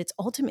vulgarity, but it's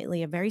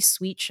ultimately a very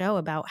sweet show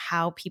about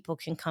how people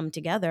can come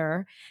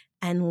together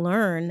and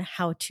learn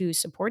how to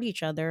support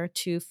each other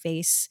to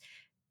face,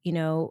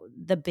 the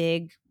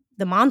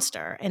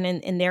monster. And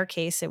in their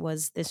case, it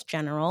was this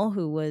general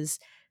who was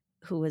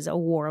a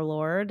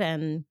warlord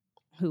and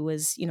who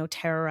was,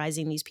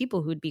 terrorizing these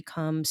people who'd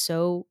become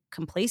so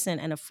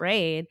complacent and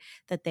afraid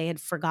that they had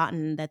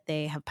forgotten that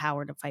they have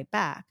power to fight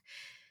back.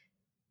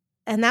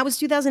 And that was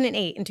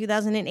 2008. In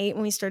 2008,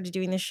 when we started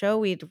doing this show,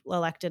 we'd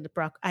elected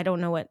Barack. I don't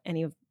know what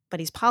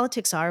anybody's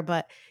politics are,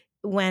 but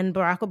when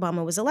Barack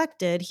Obama was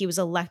elected, he was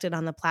elected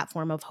on the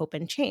platform of hope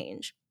and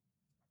change.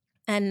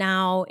 And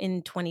now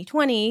in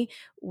 2020,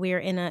 we're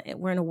in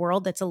a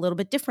world that's a little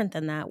bit different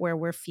than that, where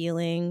we're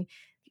feeling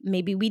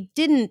maybe we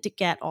didn't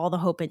get all the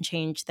hope and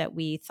change that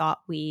we thought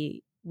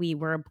we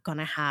were going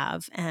to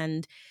have.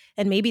 And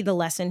maybe the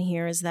lesson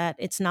here is that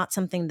it's not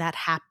something that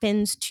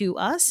happens to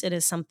us. It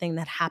is something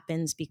that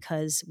happens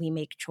because we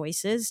make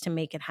choices to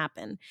make it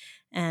happen.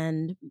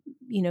 And,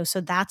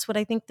 so that's what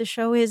I think the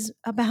show is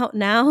about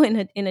now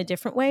in a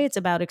different way. It's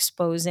about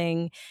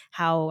exposing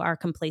how our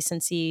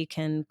complacency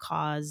can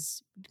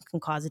cause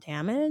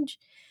damage.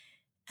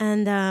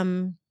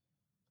 And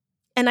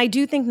I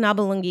do think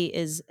Nabulungi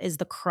is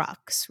the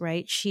crux,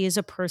 right? She is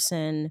a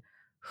person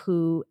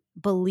who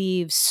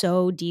believes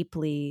so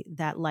deeply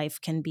that life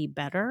can be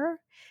better,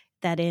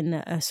 that in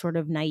a sort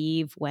of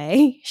naive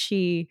way,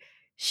 she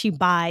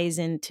buys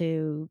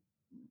into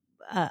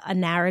a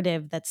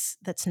narrative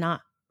that's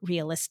not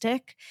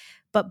realistic.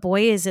 But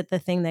boy, is it the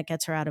thing that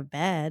gets her out of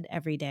bed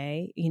every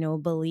day,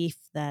 belief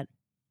that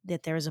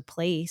there's a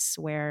place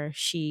where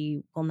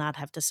she will not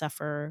have to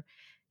suffer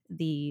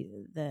the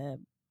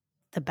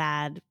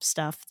bad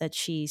stuff that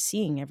she's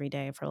seeing every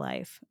day of her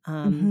life.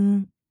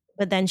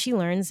 But then she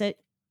learns that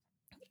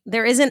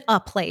there isn't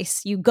a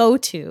place you go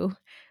to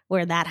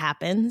where that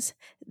happens.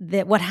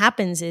 That what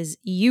happens is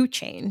you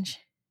change,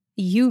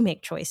 you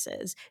make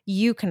choices,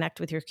 you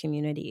connect with your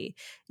community,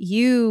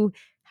 you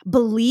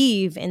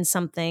believe in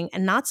something,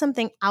 and not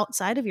something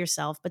outside of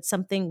yourself, but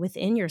something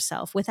within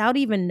yourself. Without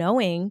even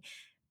knowing,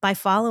 by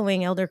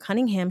following Elder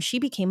Cunningham, she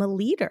became a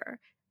leader.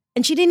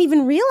 And she didn't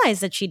even realize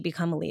that she'd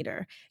become a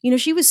leader.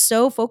 She was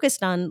so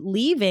focused on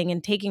leaving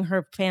and taking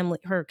her family,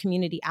 her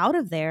community out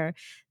of there,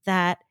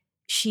 that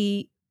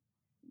she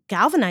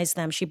galvanized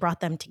them. She brought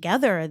them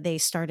together. They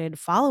started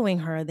following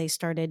her. They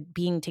started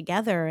being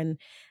together. And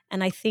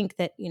I think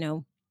that,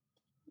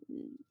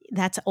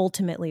 that's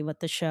ultimately what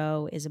the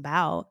show is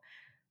about.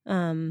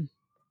 And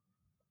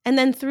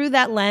then through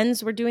that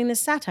lens, we're doing this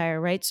satire,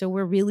 right? So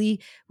we're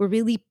really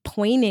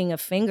pointing a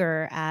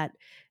finger at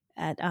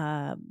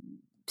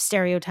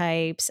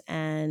stereotypes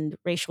and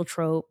racial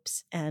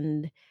tropes,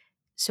 and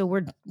so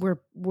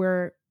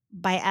we're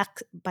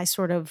by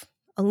sort of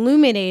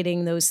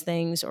illuminating those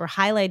things or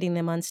highlighting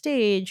them on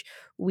stage,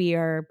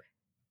 we're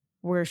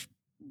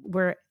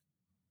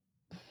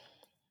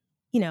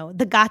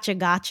the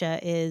gotcha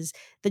is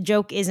the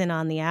joke isn't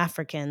on the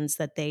Africans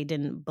that they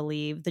didn't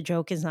believe. The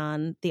joke is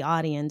on the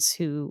audience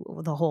who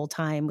the whole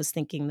time was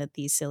thinking that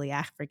these silly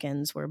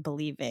Africans were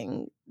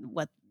believing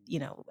what,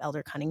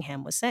 Elder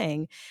Cunningham was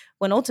saying,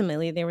 when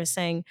ultimately they were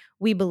saying,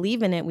 we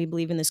believe in it. We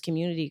believe in this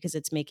community because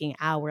it's making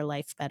our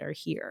life better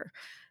here,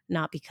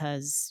 not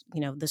because,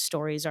 the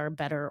stories are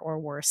better or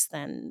worse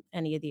than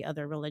any of the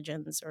other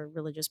religions or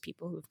religious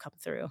people who've come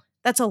through.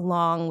 That's a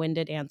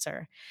long-winded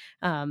answer.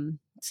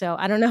 So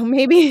I don't know,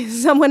 maybe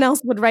someone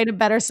else would write a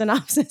better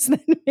synopsis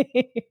than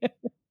me.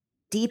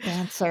 Deep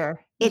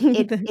answer.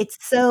 It's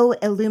so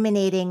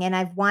illuminating, and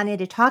I've wanted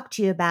to talk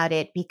to you about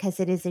it because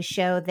it is a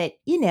show that,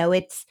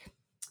 it's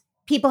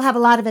people have a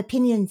lot of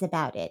opinions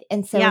about it.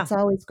 And so it's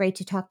always great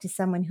to talk to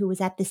someone who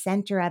was at the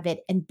center of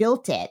it and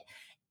built it,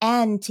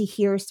 and to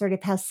hear sort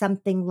of how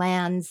something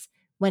lands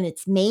when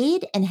it's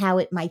made and how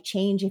it might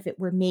change if it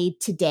were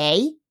made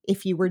today,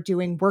 if you were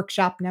doing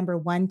workshop number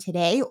 1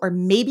 today, or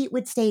maybe it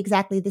would stay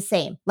exactly the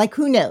same. Like,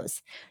 who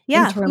knows?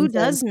 Yeah, who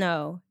does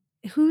know?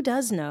 Who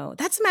does know?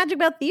 That's the magic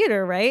about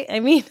theater, right? I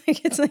mean,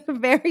 it's like a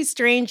very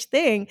strange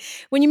thing.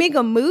 When you make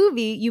a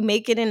movie, you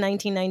make it in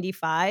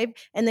 1995,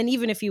 and then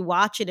even if you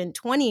watch it in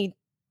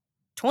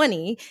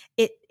 2020,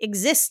 it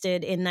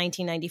existed in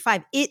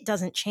 1995. It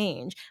doesn't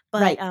change.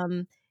 But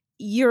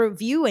your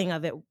viewing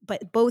of it,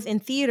 but both in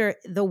theater,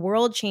 the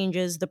world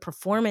changes, the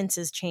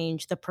performances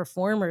change, the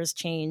performers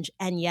change,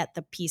 and yet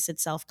the piece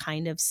itself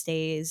kind of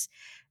stays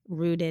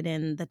rooted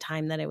in the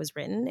time that it was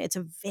written. It's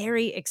a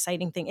very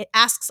exciting thing. It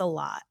asks a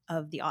lot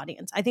of the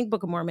audience. I think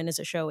Book of Mormon is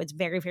a show. It's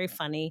very, very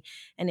funny.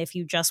 And if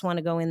you just want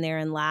to go in there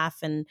and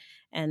laugh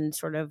and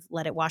sort of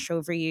let it wash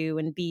over you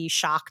and be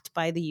shocked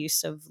by the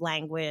use of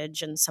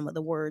language and some of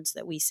the words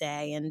that we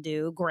say and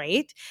do,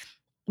 great.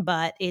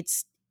 But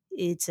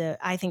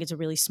I think it's a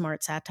really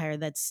smart satire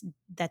that's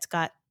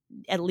got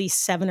at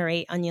least 7 or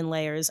 8 onion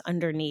layers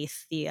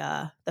underneath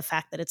the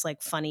fact that it's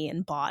like funny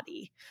and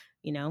bawdy,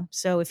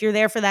 So if you're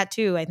there for that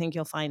too, I think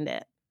you'll find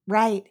it.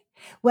 Right.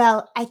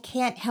 Well, I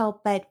can't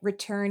help but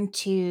return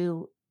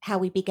to how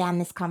we began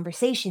this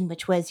conversation,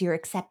 which was your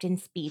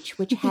acceptance speech,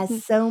 which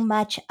has so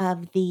much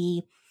of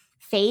the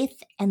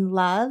faith and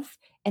love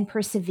and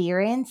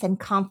perseverance and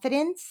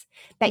confidence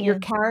that your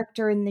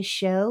character in the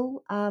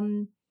show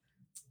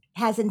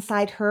has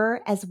inside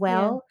her as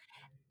well.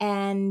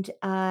 And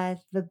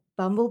the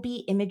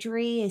bumblebee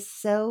imagery is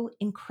so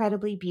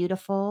incredibly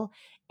beautiful.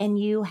 And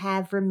you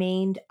have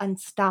remained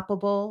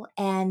unstoppable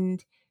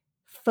and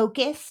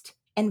focused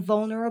and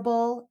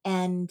vulnerable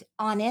and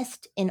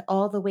honest in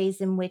all the ways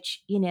in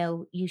which,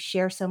 you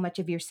share so much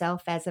of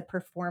yourself as a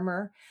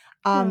performer.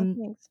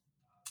 Thanks.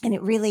 And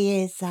it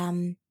really is,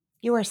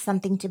 you are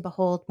something to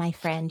behold, my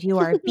friend. You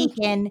are a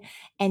beacon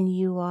and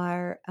you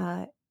are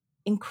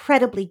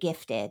incredibly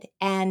gifted.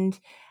 And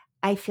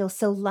I feel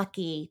so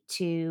lucky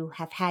to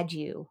have had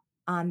you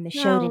on the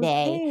show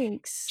today.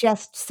 Thanks.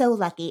 Just so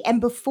lucky.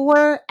 And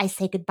before I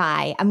say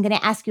goodbye, I'm going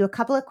to ask you a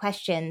couple of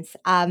questions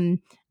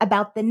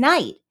about the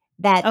night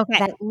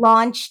that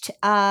launched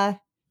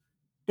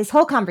this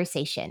whole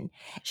conversation.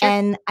 Sure.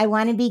 And I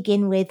want to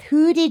begin with,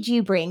 who did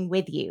you bring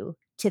with you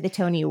to the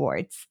Tony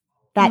Awards?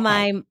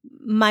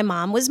 My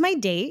mom was my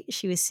date.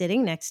 She was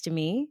sitting next to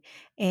me,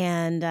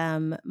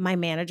 and my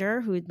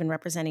manager, who had been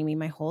representing me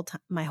my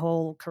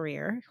whole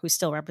career, who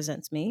still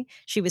represents me,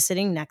 she was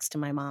sitting next to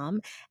my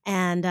mom.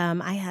 And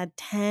I had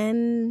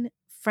 10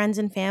 friends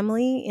and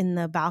family in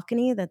the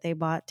balcony that they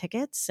bought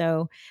tickets.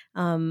 So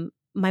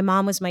my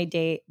mom was my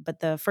date,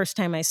 but the first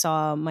time I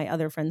saw my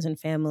other friends and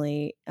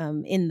family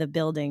in the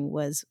building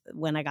was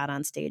when I got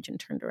on stage and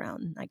turned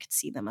around. I could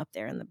see them up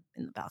there in the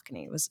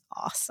balcony. It was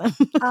awesome.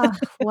 Oh,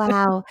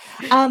 wow.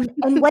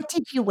 And what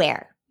did you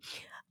wear?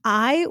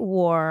 I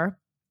wore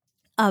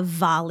a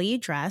Valli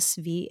dress,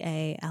 Valli,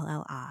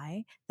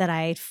 that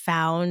I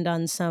found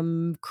on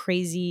some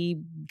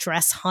crazy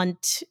dress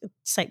hunt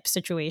type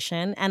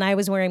situation. And I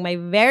was wearing my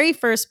very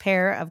first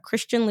pair of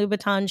Christian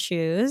Louboutin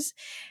shoes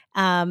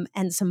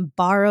and some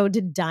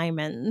borrowed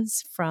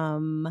diamonds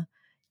from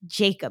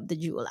Jacob the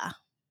jeweler.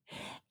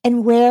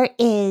 And where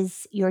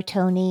is your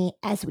Tony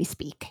as we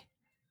speak?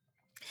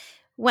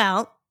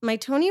 Well, my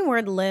Tony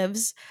Award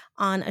lives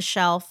on a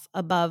shelf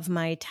above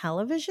my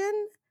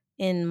television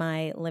in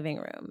my living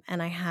room.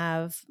 And I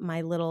have my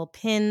little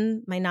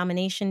pin, my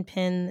nomination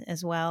pin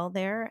as well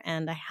there.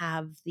 And I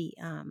have the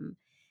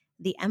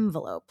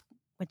envelope,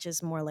 which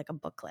is more like a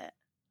booklet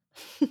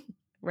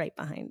right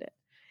behind it.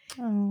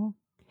 Oh,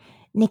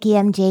 Nikki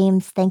M.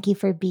 James, thank you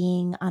for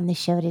being on the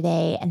show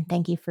today. And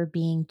thank you for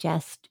being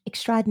just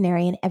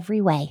extraordinary in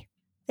every way.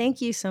 Thank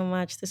you so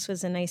much. This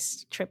was a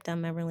nice trip down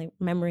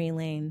memory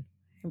lane.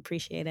 I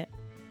appreciate it.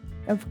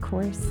 Of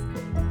course.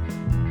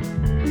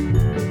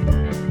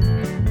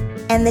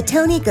 And The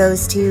Tony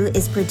Goes To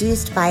is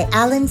produced by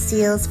Alan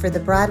Seals for the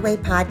Broadway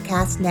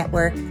Podcast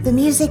Network. The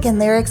music and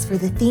lyrics for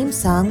the theme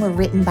song were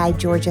written by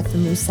Georgia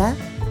Famusa.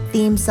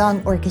 Theme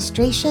song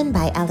orchestration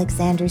by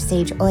Alexander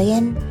Sage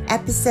Oyen.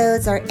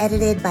 Episodes are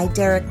edited by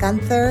Derek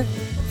Gunther.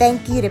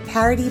 Thank you to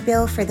Parody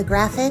Bill for the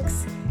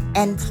graphics.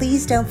 And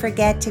please don't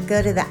forget to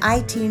go to the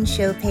iTunes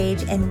show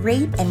page and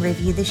rate and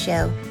review the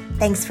show.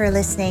 Thanks for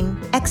listening.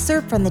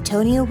 Excerpt from the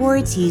Tony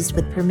Awards used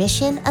with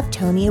permission of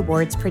Tony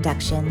Awards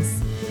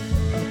Productions.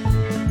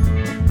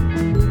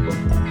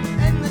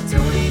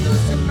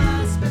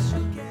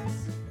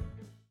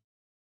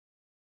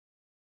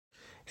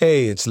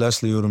 Hey, it's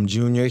Leslie Odom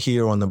Jr.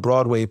 here on the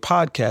Broadway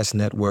Podcast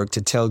Network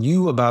to tell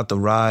you about the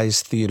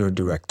Rise Theater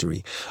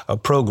Directory, a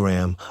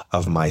program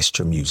of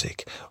Maestro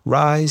Music.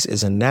 Rise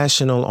is a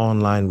national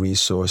online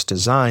resource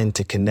designed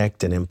to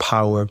connect and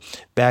empower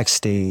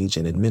backstage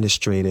and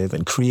administrative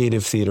and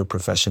creative theater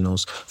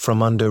professionals from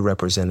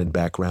underrepresented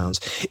backgrounds.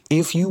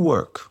 If you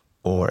work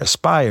or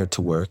aspire to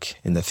work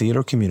in the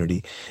theater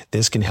community,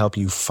 this can help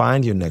you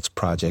find your next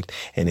project.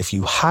 And if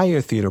you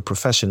hire theater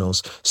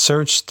professionals,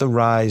 search the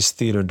Rise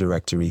Theater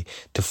Directory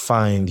to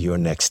find your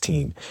next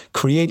team.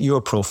 Create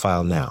your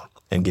profile now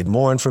and get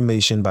more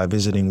information by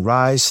visiting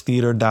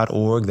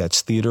risetheater.org. That's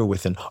theater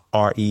with an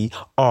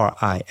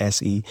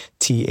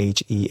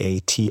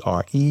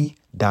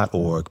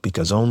RERISETHEATRE.org,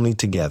 because only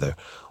together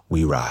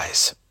we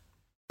rise.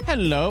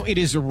 Hello, it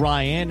is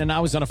Ryan, and I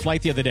was on a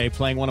flight the other day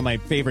playing one of my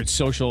favorite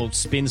social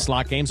spin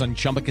slot games on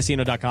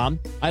ChumbaCasino.com.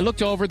 I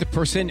looked over at the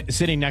person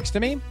sitting next to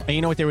me, and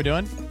you know what they were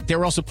doing? They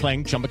were also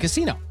playing Chumba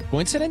Casino.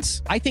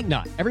 Coincidence? I think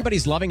not.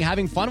 Everybody's loving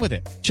having fun with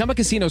it. Chumba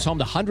Casino is home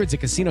to hundreds of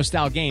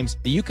casino-style games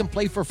that you can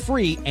play for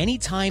free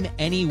anytime,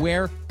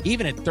 anywhere,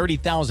 even at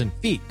 30,000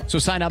 feet. So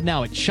sign up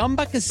now at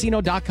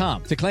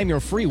ChumbaCasino.com to claim your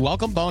free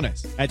welcome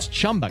bonus. That's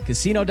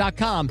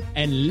ChumbaCasino.com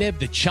and live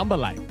the Chumba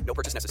life. No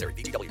purchase necessary.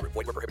 VGW. Void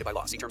where prohibited by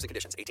law. See terms and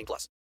conditions. 18+.